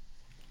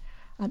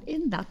 And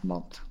in that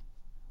month,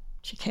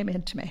 she came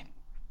in to me,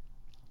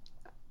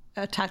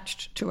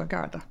 attached to a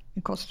Garda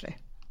in custody.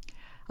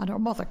 And her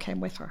mother came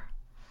with her,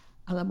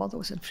 and the mother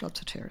was in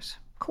floods of tears.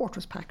 Court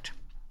was packed.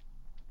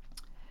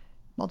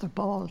 Mother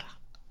bawled,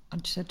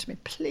 and she said to me,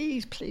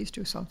 "Please, please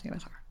do something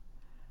with her."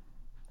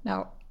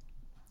 Now,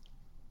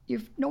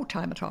 you've no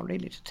time at all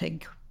really to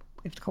think,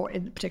 if the court,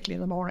 particularly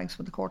in the mornings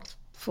when the court's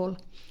full.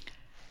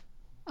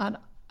 And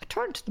I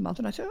turned to the mother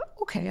and I said,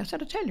 "Okay," I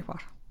said, "I'll tell you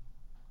what.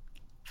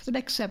 For the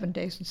next 7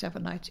 days and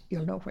 7 nights,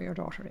 you'll know where your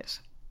daughter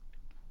is."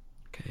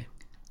 Okay.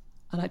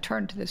 And I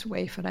turned to this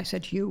waif and I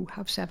said, "You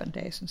have 7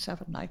 days and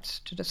 7 nights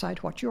to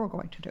decide what you're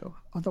going to do.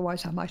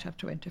 Otherwise, I might have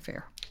to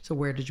interfere." So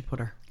where did you put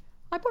her?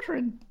 I put her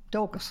in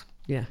Dogus.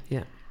 Yeah,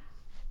 yeah.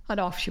 And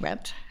off she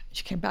went.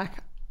 She came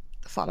back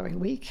the following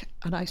week,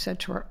 and I said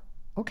to her,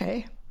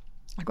 okay,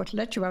 I'm going to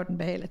let you out in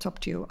bail. It's up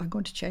to you. I'm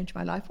going to change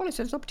my life. Well, I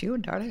said, it's up to you,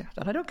 and darling,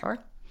 that I don't care.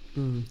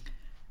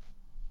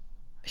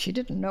 She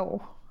didn't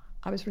know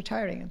I was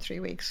retiring in 3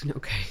 weeks.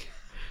 Okay.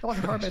 It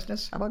wasn't her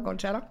business. I wasn't going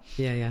to tell her.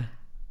 Yeah.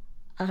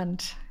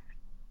 And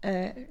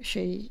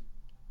she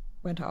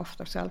went off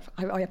herself.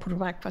 I put her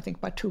back, I think,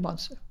 about 2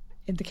 months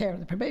in the care of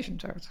the probation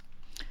service.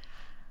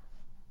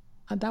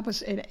 And that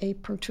was in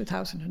April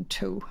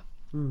 2002.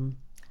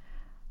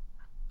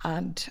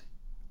 And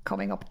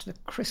coming up to the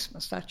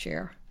Christmas that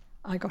year,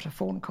 I got a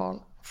phone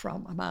call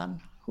from a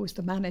man who was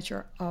the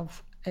manager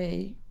of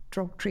a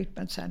drug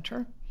treatment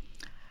centre.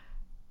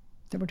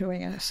 They were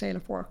doing a sale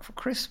of work for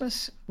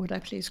Christmas. Would I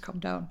please come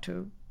down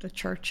to the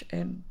church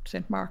in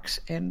St. Mark's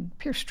in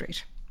Pierce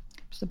Street?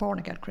 It was the Born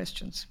Again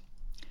Christians.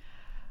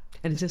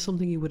 And is this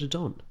something you would have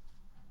done?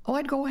 Oh,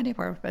 I'd go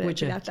anywhere. But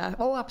would you?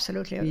 Oh,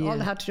 absolutely. Yeah.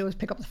 All I had to do was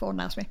pick up the phone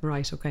and ask me.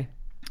 Right, okay.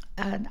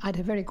 And I had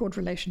a very good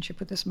relationship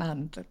with this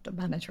man, the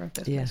manager of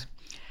this place.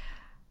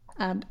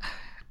 And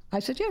I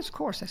said, yes, of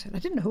course. I said, I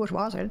didn't know who it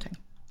was or anything.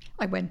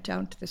 I went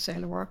down to the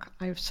sale of work.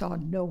 I saw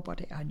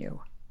nobody I knew.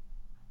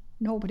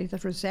 Nobody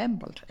that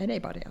resembled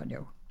anybody I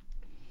knew.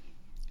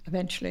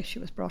 Eventually, she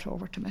was brought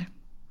over to me.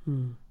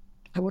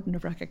 I wouldn't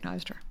have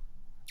recognised her.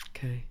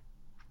 Okay.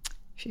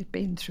 She had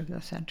been through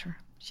the centre.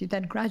 She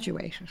then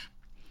graduated.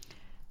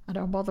 And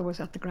our mother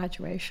was at the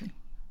graduation.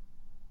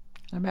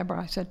 I remember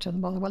I said to the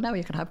mother, well, now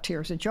you can have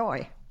tears of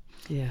joy.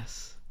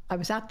 Yes. I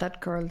was at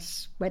that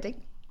girl's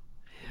wedding.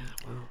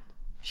 Yeah, wow.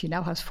 She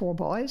now has 4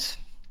 boys.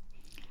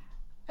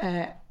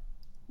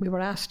 We were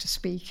asked to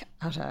speak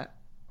at a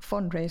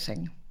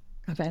fundraising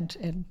event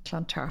in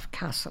Clontarf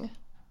Castle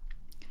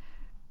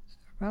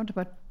around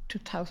about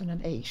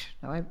 2008.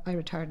 Now, I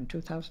retired in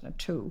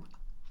 2002.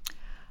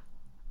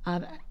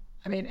 And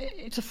I mean,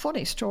 it's a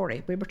funny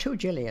story. We were 2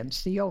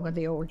 Gillians, the young and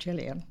the old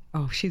Gillian.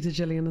 Oh, she's a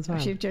Gillian as well?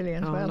 She's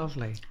Gillian as well. Oh,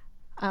 lovely.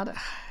 And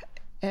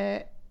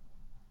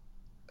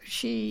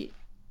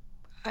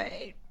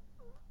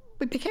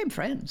we became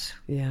friends.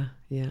 Yeah.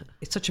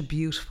 It's such a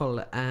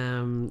beautiful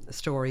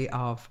story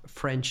of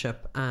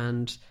friendship,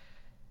 and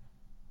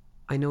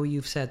I know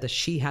you've said that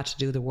she had to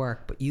do the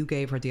work, but you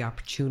gave her the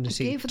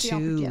opportunity to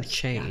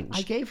change. Yeah,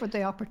 I gave her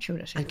the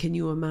opportunity. And can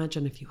you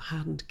imagine if you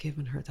hadn't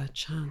given her that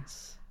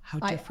chance, how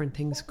different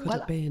things could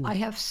have been? I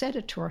have said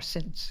it to her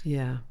since.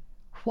 Yeah.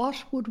 Where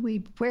would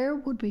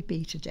we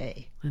be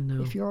today I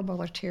know. if your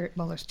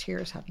mother's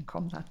tears hadn't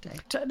come that day?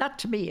 That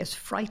to me is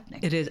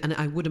frightening. It is, and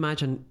I would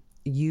imagine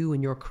you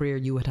in your career,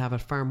 you would have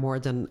it far more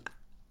than,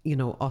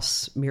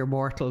 us mere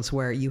mortals,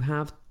 where you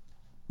have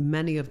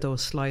many of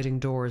those sliding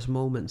doors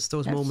moments,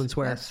 moments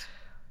where,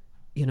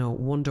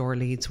 one door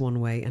leads one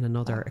way and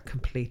another a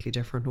completely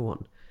different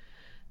one.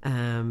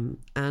 And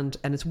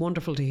it's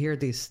wonderful to hear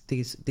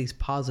these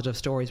positive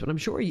stories, but I'm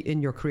sure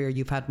in your career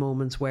you've had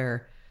moments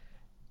where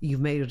you've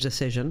made a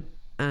decision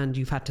and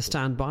you've had to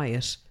stand by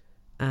it,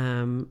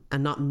 and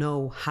not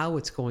know how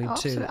it's going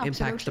to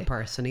impact the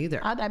person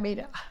either. And I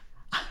mean,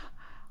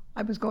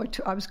 I was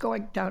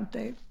going down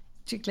to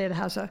Glen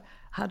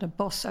had a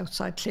bus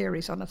outside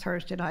Cleary's on a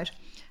Thursday night.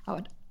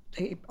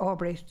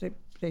 Aubrey,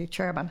 the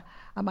chairman,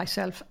 and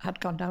myself had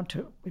gone down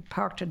we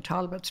parked in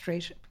Talbot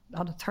Street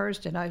on a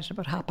Thursday night at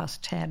about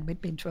 10:30.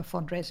 We'd been to a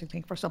fundraising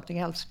thing for something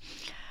else.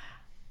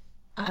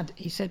 And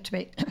he said to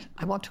me,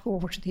 I want to go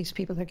over to these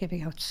people, they're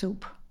giving out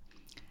soup.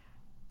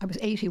 I was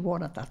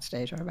 81 at that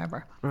stage, I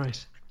remember.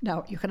 Right.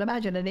 Now, you can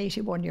imagine an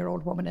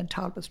 81-year-old woman in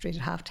Talbot Street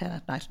at 10:30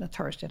 at night on a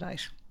Thursday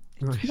night.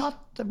 Right. It's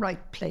not the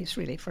right place,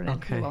 really, for an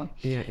elderly woman.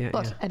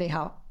 But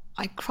anyhow,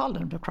 I followed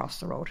him across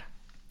the road.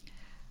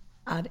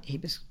 And he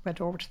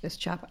went over to this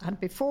chap. And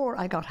before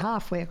I got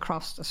halfway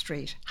across the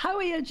street, how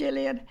are you,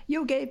 Gillian?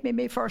 You gave me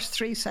my first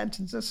 3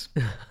 sentences.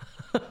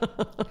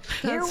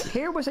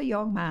 Here was a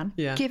young man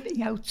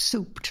giving out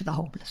soup to the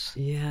homeless.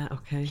 Yeah,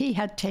 okay. He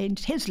had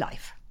changed his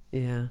life.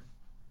 Yeah.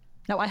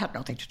 Now, I had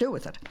nothing to do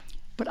with it.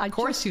 But I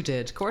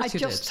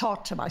just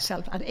thought to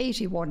myself, at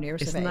 81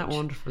 years of age, isn't that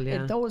wonderful?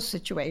 Yeah. In those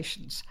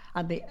situations,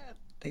 and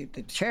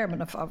the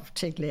chairman of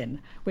Tiglin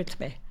with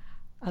me,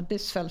 and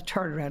this fella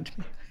turned around to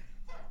me.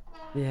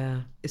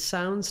 Yeah, it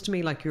sounds to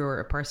me like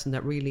you're a person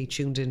that really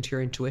tuned into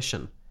your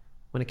intuition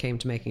when it came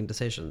to making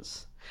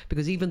decisions.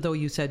 Because even though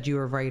you said you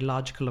were very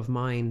logical of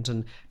mind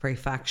and very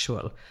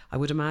factual, I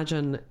would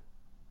imagine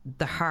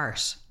the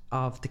heart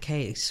of the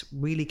case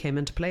really came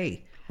into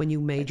play when you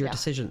made your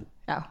decision.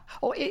 Yeah.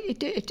 Oh, it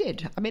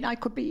did. I mean, I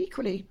could be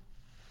equally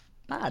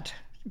bad,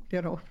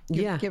 give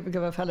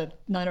a fella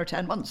 9 or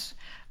 10 months.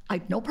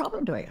 I'd no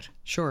problem doing it.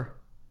 Sure.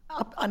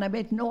 And I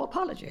made no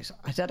apologies.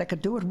 I said I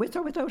could do it with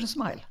or without a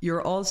smile.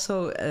 You're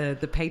also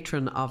the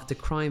patron of the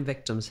Crime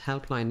Victims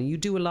Helpline, and you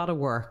do a lot of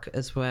work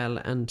as well.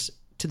 And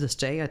to this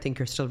day, I think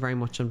you're still very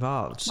much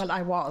involved. Well,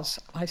 I was.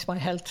 My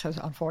health has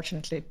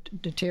unfortunately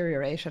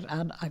deteriorated,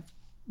 and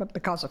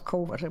because of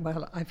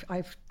COVID,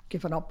 I've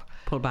given up.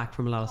 Pulled back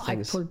from a lot of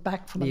things. I pulled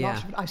back from a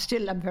lot of it. I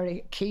still am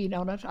very keen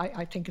on it.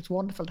 I think it's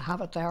wonderful to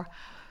have it there.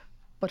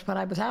 But when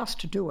I was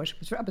asked to do it,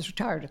 I was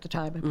retired at the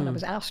time, and when I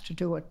was asked to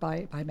do it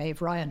by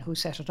Maeve Ryan, who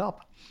set it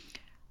up,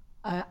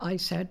 I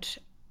said,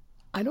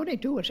 I'll only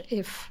do it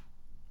if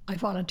I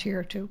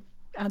volunteer to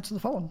answer the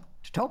phone,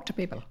 to talk to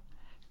people.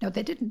 Now,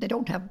 they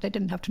didn't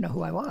have to know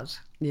who I was.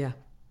 Yeah.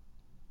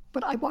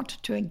 But I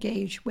wanted to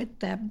engage with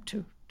them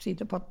to see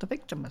what the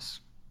victim is.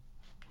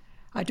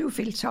 I do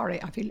feel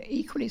sorry. I feel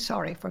equally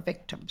sorry for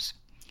victims.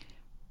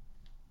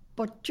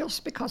 But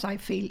just because I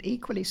feel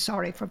equally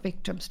sorry for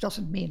victims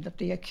doesn't mean that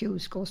the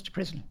accused goes to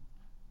prison.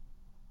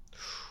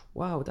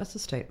 Wow, that's a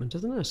statement,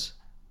 isn't it?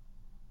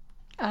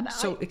 And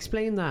so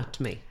explain that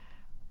to me.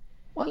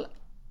 Well,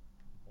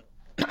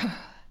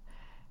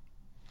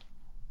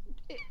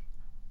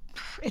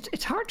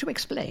 it's hard to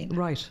explain.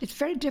 Right. It's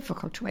very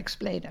difficult to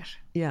explain it.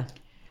 Yeah.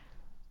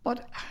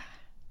 But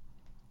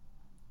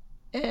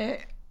the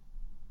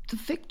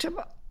victim,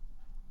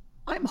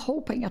 I'm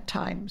hoping at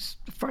times,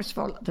 first of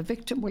all, the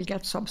victim will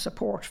get some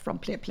support from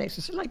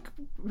places like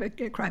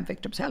Crime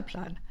Victims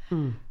Helpline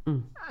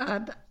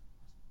and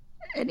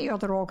any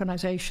other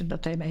organisation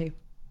that they may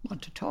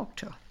want to talk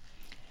to.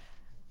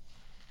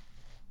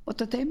 But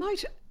that they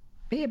might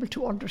be able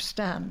to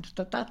understand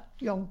that that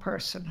young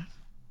person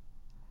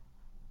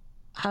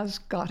has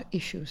got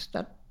issues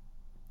that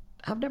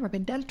have never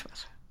been dealt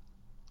with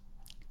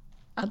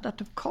and that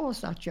have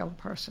caused that young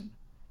person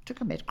to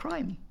commit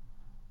crime.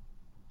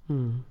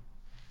 And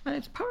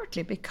it's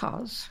partly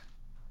because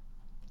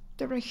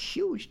there are a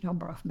huge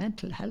number of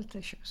mental health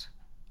issues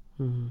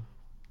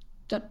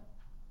that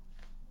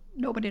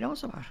nobody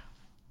knows about.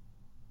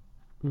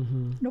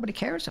 Nobody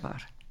cares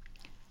about.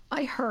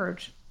 I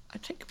heard, I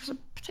think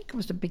it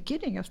was the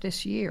beginning of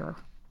this year,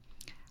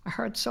 I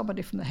heard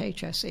somebody from the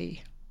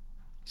HSE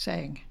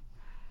saying,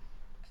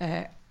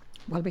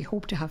 well, we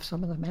hope to have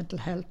some of the mental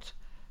health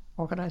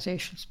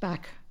organisations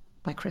back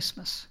by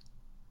Christmas.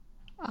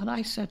 And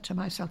I said to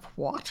myself,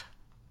 what?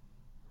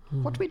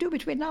 What do we do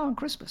between now and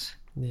Christmas?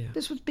 Yeah.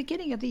 This was the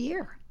beginning of the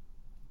year.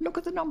 Look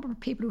at the number of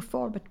people who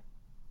fall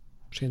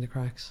between the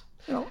cracks.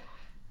 You know,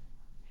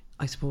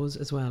 I suppose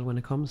as well when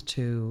it comes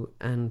to,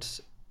 and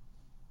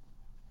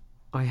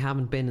I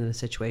haven't been in a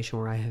situation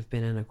where I have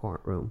been in a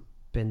courtroom,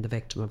 been the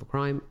victim of a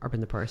crime or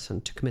been the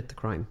person to commit the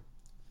crime.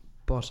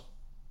 But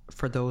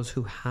for those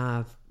who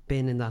have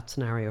been in that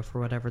scenario for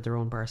whatever their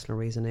own personal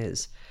reason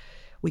is,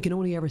 we can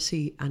only ever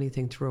see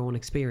anything through our own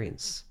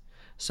experience.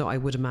 So I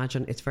would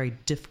imagine it's very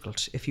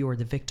difficult if you are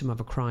the victim of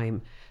a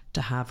crime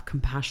to have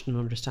compassion and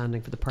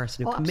understanding for the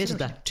person who committed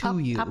that to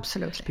you.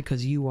 Absolutely.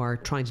 Because you are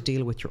trying to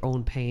deal with your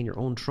own pain, your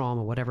own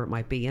trauma, whatever it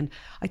might be. And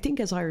I think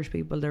as Irish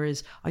people,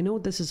 I know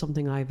this is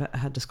something I've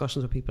had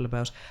discussions with people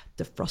about,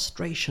 the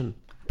frustration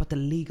about the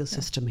legal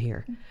system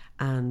here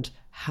and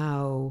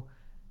how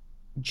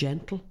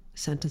gentle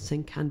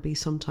sentencing can be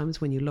sometimes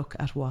when you look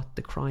at what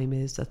the crime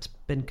is that's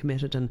been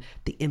committed and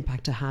the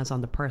impact it has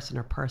on the person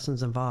or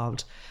persons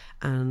involved,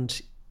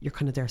 and you're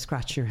kind of there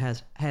scratching your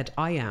head.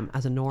 I am,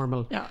 as a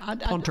normal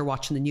punter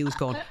watching the news,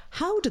 going,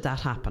 how did that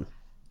happen?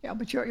 Yeah,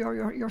 but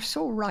you're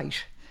so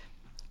right.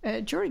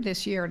 During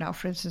this year now,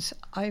 for instance,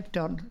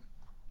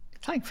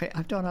 thankfully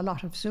I've done a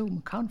lot of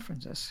Zoom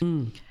conferences.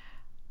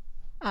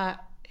 It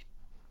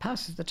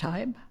passes the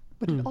time,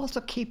 but it also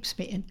keeps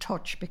me in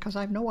touch because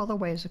I've no other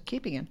ways of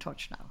keeping in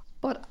touch now.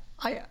 But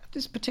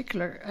this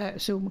particular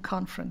Zoom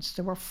conference,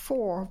 there were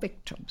 4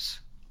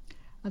 victims,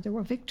 and they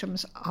were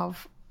victims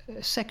of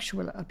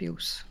sexual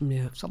abuse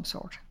of some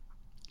sort.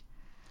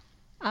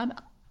 And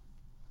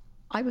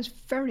I was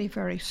very,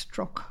 very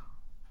struck.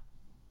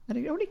 And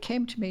it only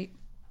came to me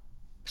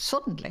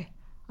suddenly,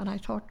 and I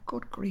thought,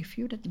 good grief,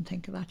 you didn't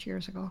think of that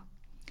years ago.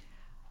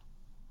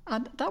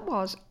 And that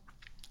was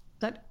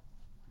that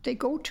they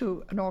go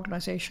to an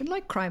organisation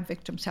like Crime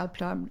Victims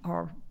Helpline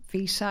or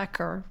VSAC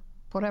or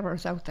whatever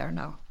is out there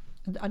now.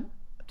 And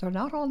there are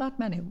not all that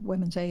many,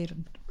 Women's Aid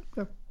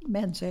and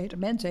Men's Aid.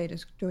 Men's Aid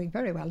is doing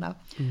very well now.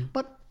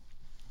 But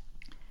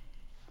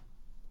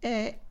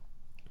they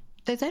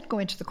then go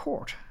into the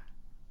court.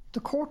 The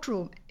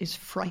courtroom is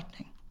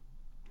frightening.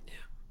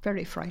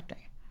 Very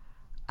frightening.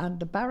 And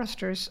the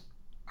barristers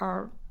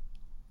are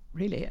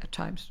really, at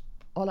times,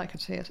 all I can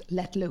say is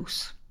let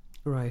loose.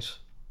 Right.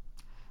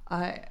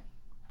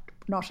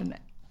 Not in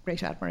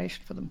great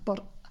admiration for them,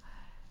 but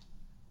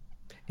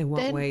in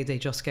what way? They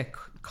just get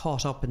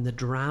caught up in the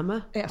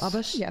drama of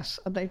it? Yes,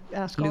 and they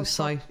ask lose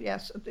sight.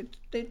 Yes,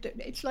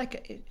 it's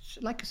like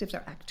as if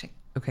they're acting.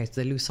 Okay, so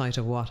they lose sight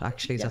of what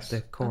actually is at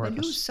the core and of they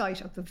it. lose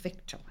sight of the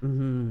victim,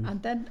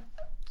 and then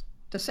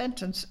the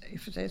sentence,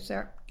 if it is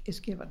there, is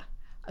given,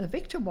 and the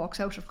victim walks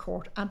out of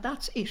court, and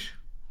that's it.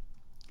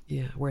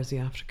 Yeah, where's the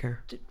aftercare?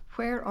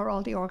 Where are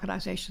all the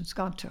organisations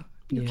gone to?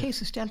 Your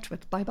case is dealt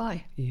with. Bye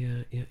bye.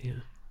 Yeah.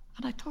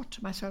 And I thought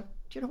to myself,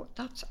 you know,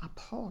 that's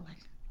appalling.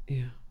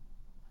 Yeah.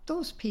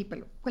 Those people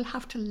will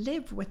have to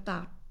live with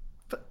that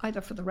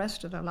either for the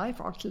rest of their life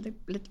or until they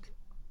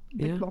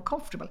get more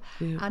comfortable.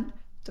 Yeah. And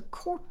the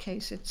court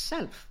case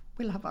itself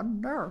will have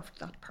unnerved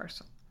that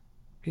person.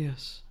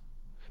 Yes.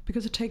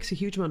 Because it takes a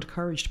huge amount of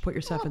courage to put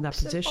yourself in that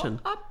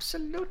position.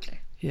 Absolutely.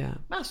 Yeah.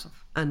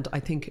 Massive. And I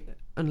think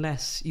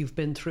unless you've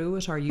been through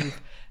it or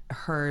you've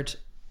heard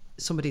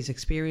somebody's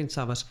experience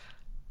of it,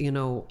 you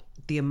know,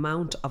 the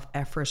amount of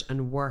effort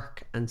and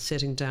work and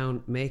sitting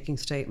down, making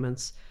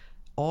statements,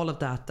 all of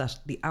that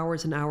the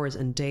hours and hours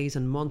and days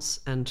and months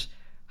and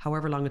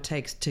however long it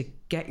takes to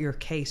get your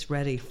case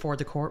ready for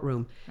the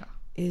courtroom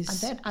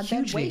is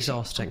hugely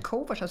exhausting. And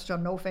COVID has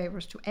done no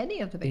favours to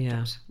any of the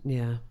victims.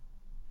 Yeah.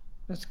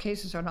 Those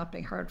cases are not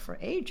being heard for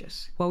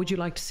ages. What would you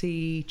like to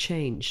see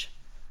change?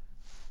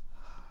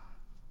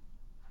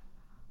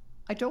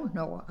 I don't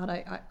know, and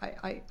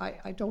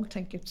I don't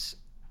think it's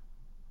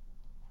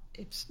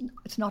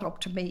not up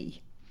to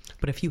me.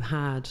 But if you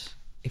had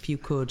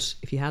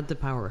the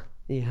power,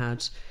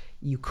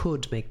 you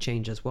could make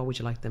changes, what would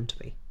you like them to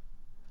be?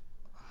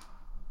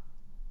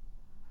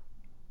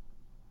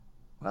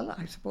 Well,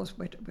 I suppose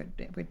we'd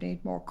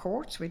need more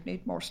courts, we'd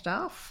need more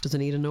staff. Does it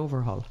need an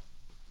overhaul?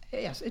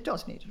 Yes, it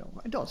does need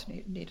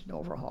an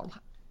overhaul.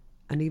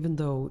 And even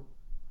though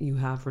you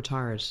have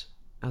retired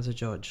as a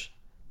judge,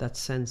 that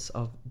sense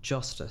of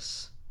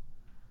justice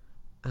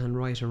and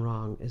right and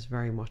wrong is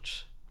very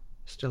much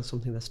still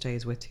something that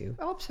stays with you.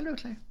 Oh,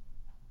 absolutely.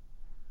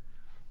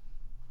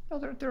 No,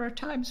 there are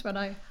times when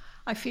I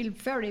feel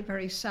very,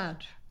 very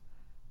sad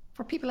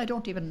for people I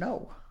don't even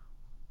know.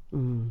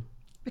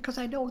 Because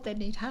I know they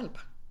need help.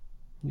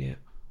 Yeah.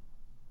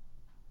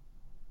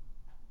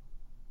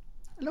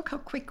 Look how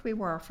quick we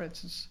were, for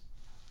instance,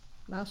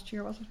 last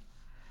year, was it?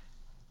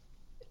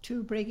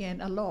 To bring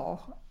in a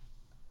law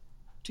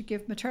to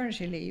give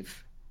maternity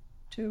leave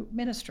to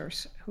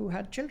ministers who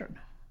had children.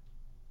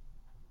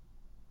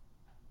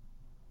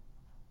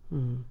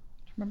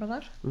 Remember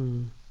that?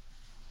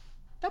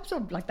 That was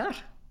something like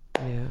that.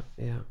 Yeah.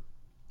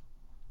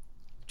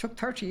 It took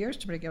 30 years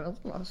to bring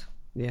out the laws.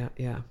 Yeah.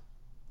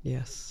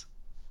 Yes.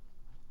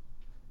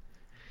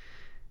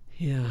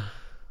 Yeah.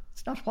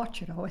 It's not what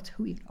you know, it's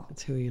who you know.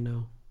 It's who you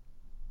know.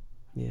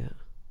 Yeah.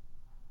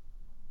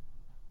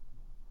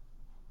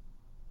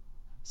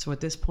 So at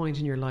this point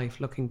in your life,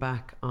 looking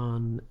back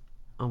on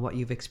what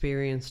you've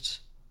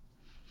experienced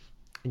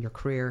in your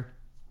career,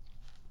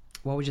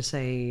 what would you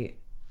say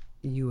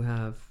you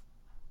have?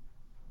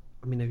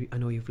 I mean, I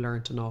know you've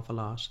learned an awful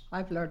lot.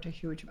 I've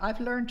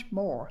learned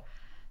more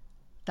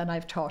than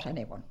I've taught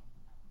anyone.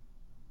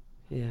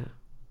 Yeah.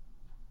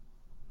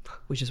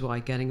 Which is why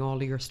getting all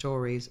of your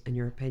stories and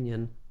your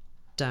opinion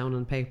down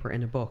on paper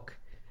in a book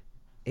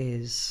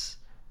is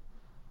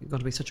going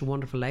to be such a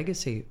wonderful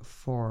legacy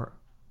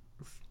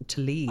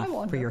to leave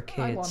for your kids.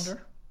 I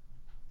wonder.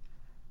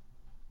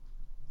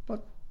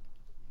 But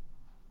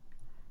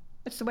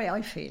it's the way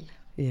I feel.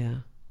 Yeah.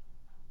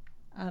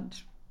 And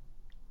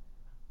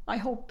I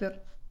hope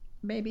that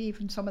maybe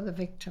even some of the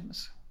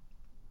victims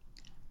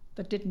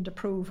that didn't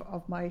approve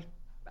of my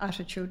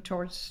attitude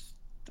towards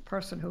the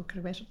person who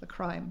committed the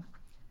crime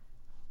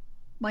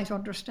might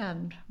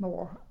understand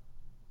more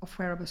of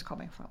where I was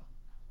coming from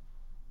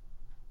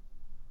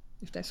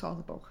if they saw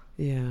the book.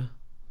 Yeah,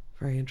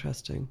 very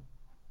interesting.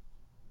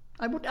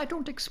 I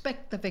don't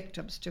expect the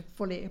victims to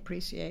fully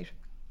appreciate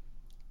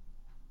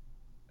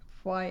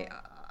why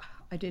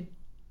I did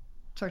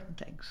certain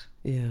things.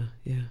 Yeah.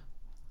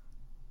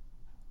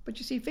 But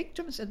you see,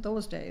 victims in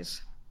those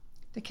days,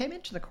 they came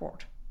into the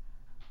court.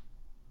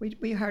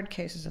 We heard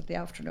cases in the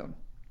afternoon.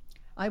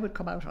 I would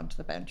come out onto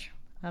the bench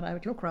and I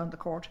would look around the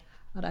court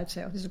and I'd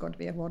say, this is going to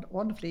be a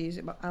wonderfully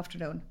easy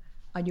afternoon.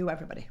 I knew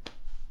everybody.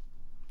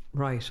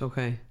 Right,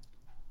 okay.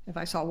 If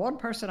I saw one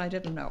person I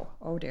didn't know,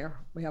 oh dear,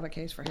 we have a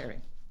case for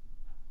hearing.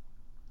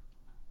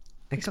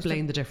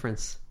 Explain the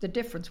difference. The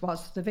difference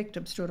was the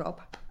victim stood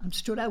up and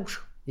stood out.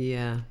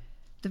 Yeah.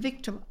 The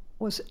victim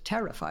was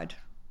terrified.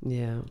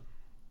 Yeah.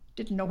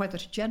 Didn't know whether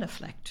to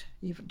genuflect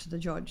even to the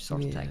judge,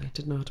 sort of thing.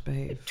 Didn't know how to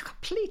behave.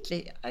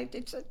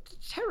 It's a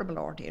terrible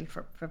ordeal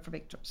for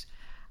victims.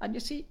 And you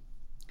see,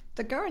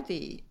 the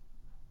Gardaí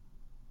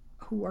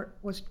who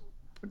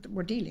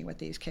were dealing with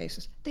these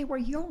cases, they were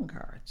young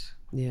guards.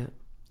 Yeah.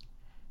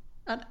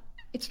 And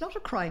it's not a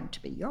crime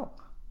to be young.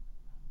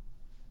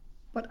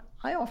 But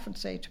I often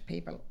say to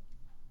people,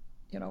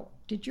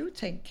 did you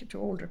think, to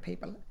older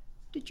people,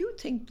 did you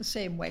think the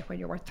same way when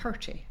you were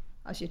 30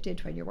 as you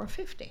did when you were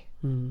 50?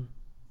 And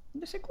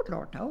they say, good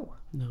Lord, no.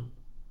 No.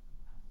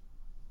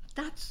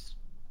 That's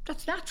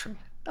natural.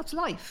 That's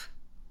life.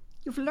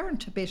 You've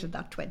learned a bit in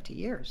that 20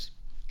 years.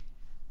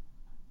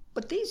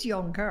 But these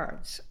young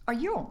guards are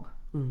young.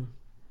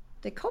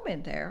 They come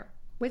in there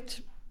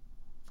with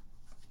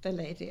the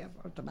lady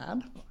or the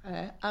man,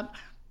 and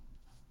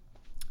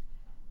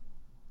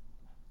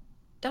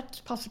that's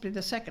possibly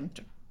the second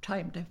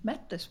time they've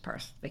met this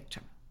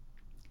victim.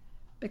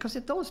 Because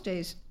in those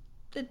days,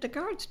 the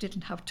guards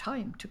didn't have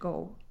time to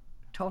go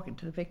talking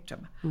to the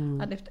victim.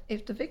 And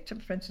if the victim,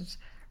 for instance,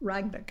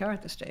 rang the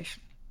Garda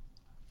station,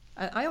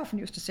 I often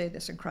used to say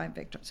this in Crime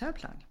Victims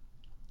Helpline,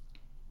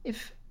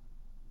 if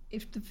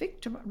the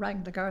victim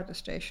rang the Garda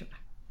station,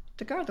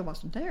 the Garda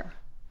wasn't there.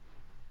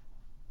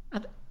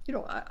 And,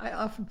 I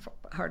often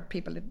heard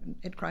people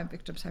in Crime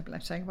Victims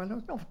Helpline saying,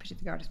 well, no, for pity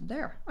the Garda isn't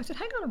there. I said,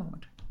 hang on a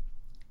moment.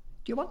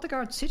 Do you want the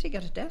guard sitting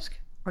at a desk,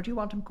 or do you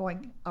want him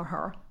going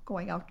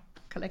out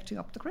collecting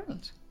up the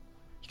criminals?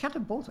 You can't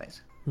have both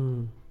ways.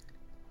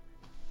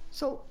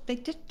 So they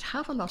didn't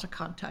have a lot of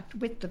contact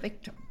with the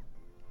victim.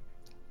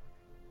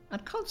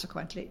 And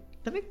consequently,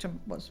 the victim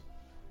was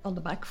on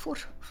the back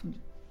foot from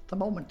the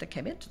moment they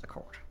came into the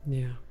court.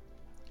 Yeah.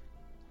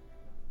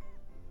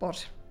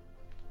 But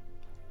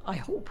I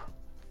hope,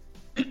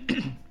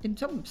 in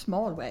some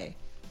small way,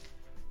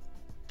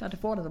 that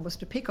if one of them was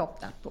to pick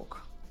up that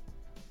book,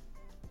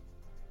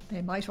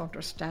 they might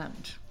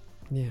understand.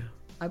 Yeah.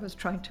 I was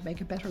trying to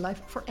make a better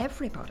life for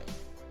everybody.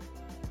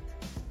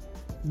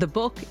 The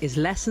book is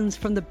Lessons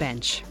from the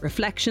Bench,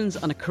 Reflections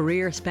on a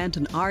Career Spent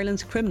in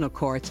Ireland's Criminal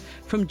Courts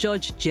from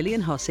Judge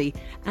Gillian Hussey,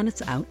 and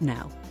it's out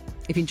now.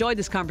 If you enjoyed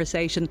this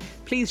conversation,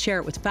 please share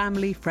it with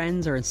family,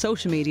 friends or on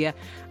social media,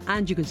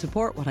 and you can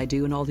support what I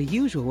do in all the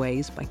usual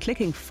ways by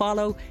clicking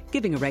follow,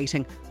 giving a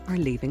rating or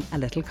leaving a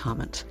little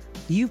comment.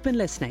 You've been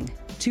listening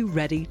to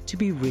Ready to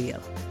Be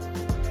Real.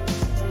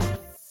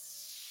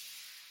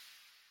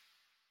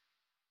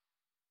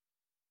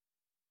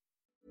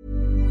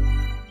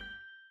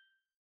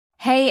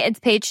 Hey, it's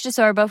Paige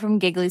DeSorbo from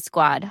Giggly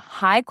Squad.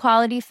 High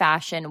quality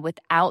fashion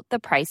without the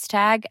price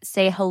tag.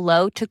 Say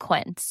hello to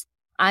Quince.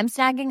 I'm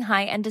snagging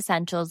high-end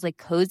essentials like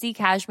cozy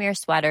cashmere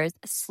sweaters,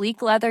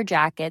 sleek leather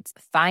jackets,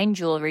 fine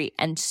jewelry,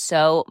 and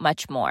so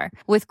much more.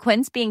 With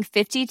Quince being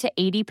 50 to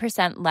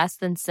 80% less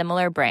than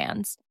similar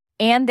brands.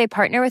 And they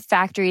partner with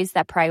factories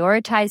that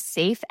prioritize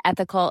safe,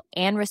 ethical,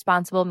 and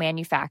responsible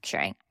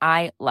manufacturing.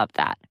 I love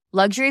that.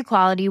 Luxury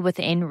quality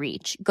within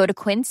reach. Go to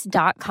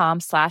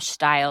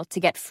quince.com/style to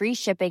get free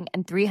shipping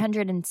and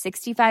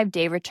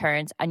 365-day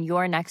returns on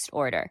your next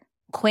order.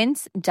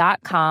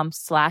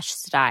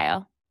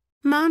 Quince.com/style.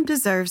 Mom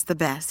deserves the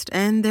best,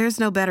 and there's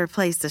no better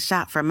place to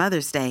shop for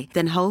Mother's Day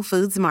than Whole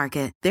Foods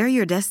Market. They're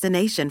your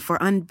destination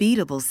for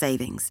unbeatable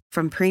savings,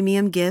 from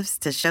premium gifts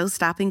to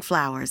show-stopping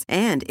flowers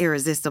and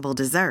irresistible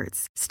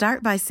desserts.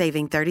 Start by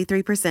saving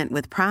 33%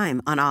 with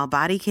Prime on all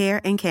body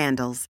care and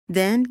candles.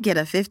 Then get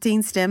a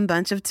 15-stem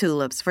bunch of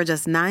tulips for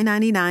just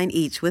 $9.99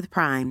 each with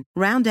Prime.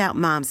 Round out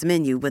Mom's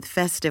menu with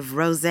festive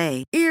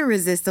rosé,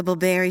 irresistible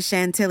berry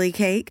chantilly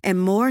cake,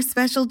 and more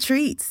special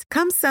treats.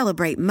 Come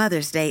celebrate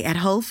Mother's Day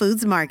at Whole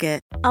Foods Market.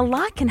 A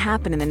lot can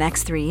happen in the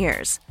next 3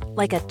 years.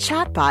 Like a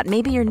chatbot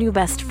may be your new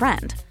best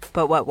friend.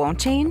 But what won't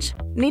change?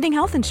 Needing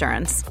health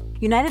insurance.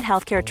 United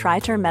Healthcare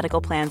Tri-Term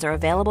Medical Plans are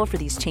available for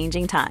these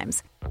changing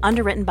times.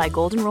 Underwritten by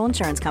Golden Rule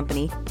Insurance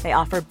Company, they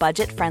offer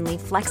budget-friendly,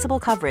 flexible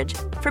coverage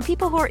for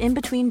people who are in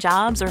between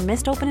jobs or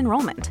missed open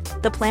enrollment.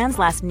 The plans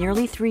last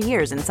nearly 3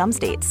 years in some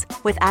states,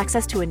 with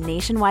access to a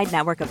nationwide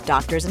network of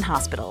doctors and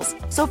hospitals.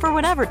 So for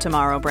whatever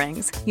tomorrow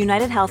brings,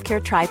 United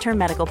Healthcare Tri-Term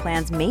Medical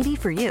Plans may be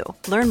for you.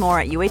 Learn more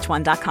at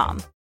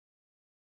uh1.com.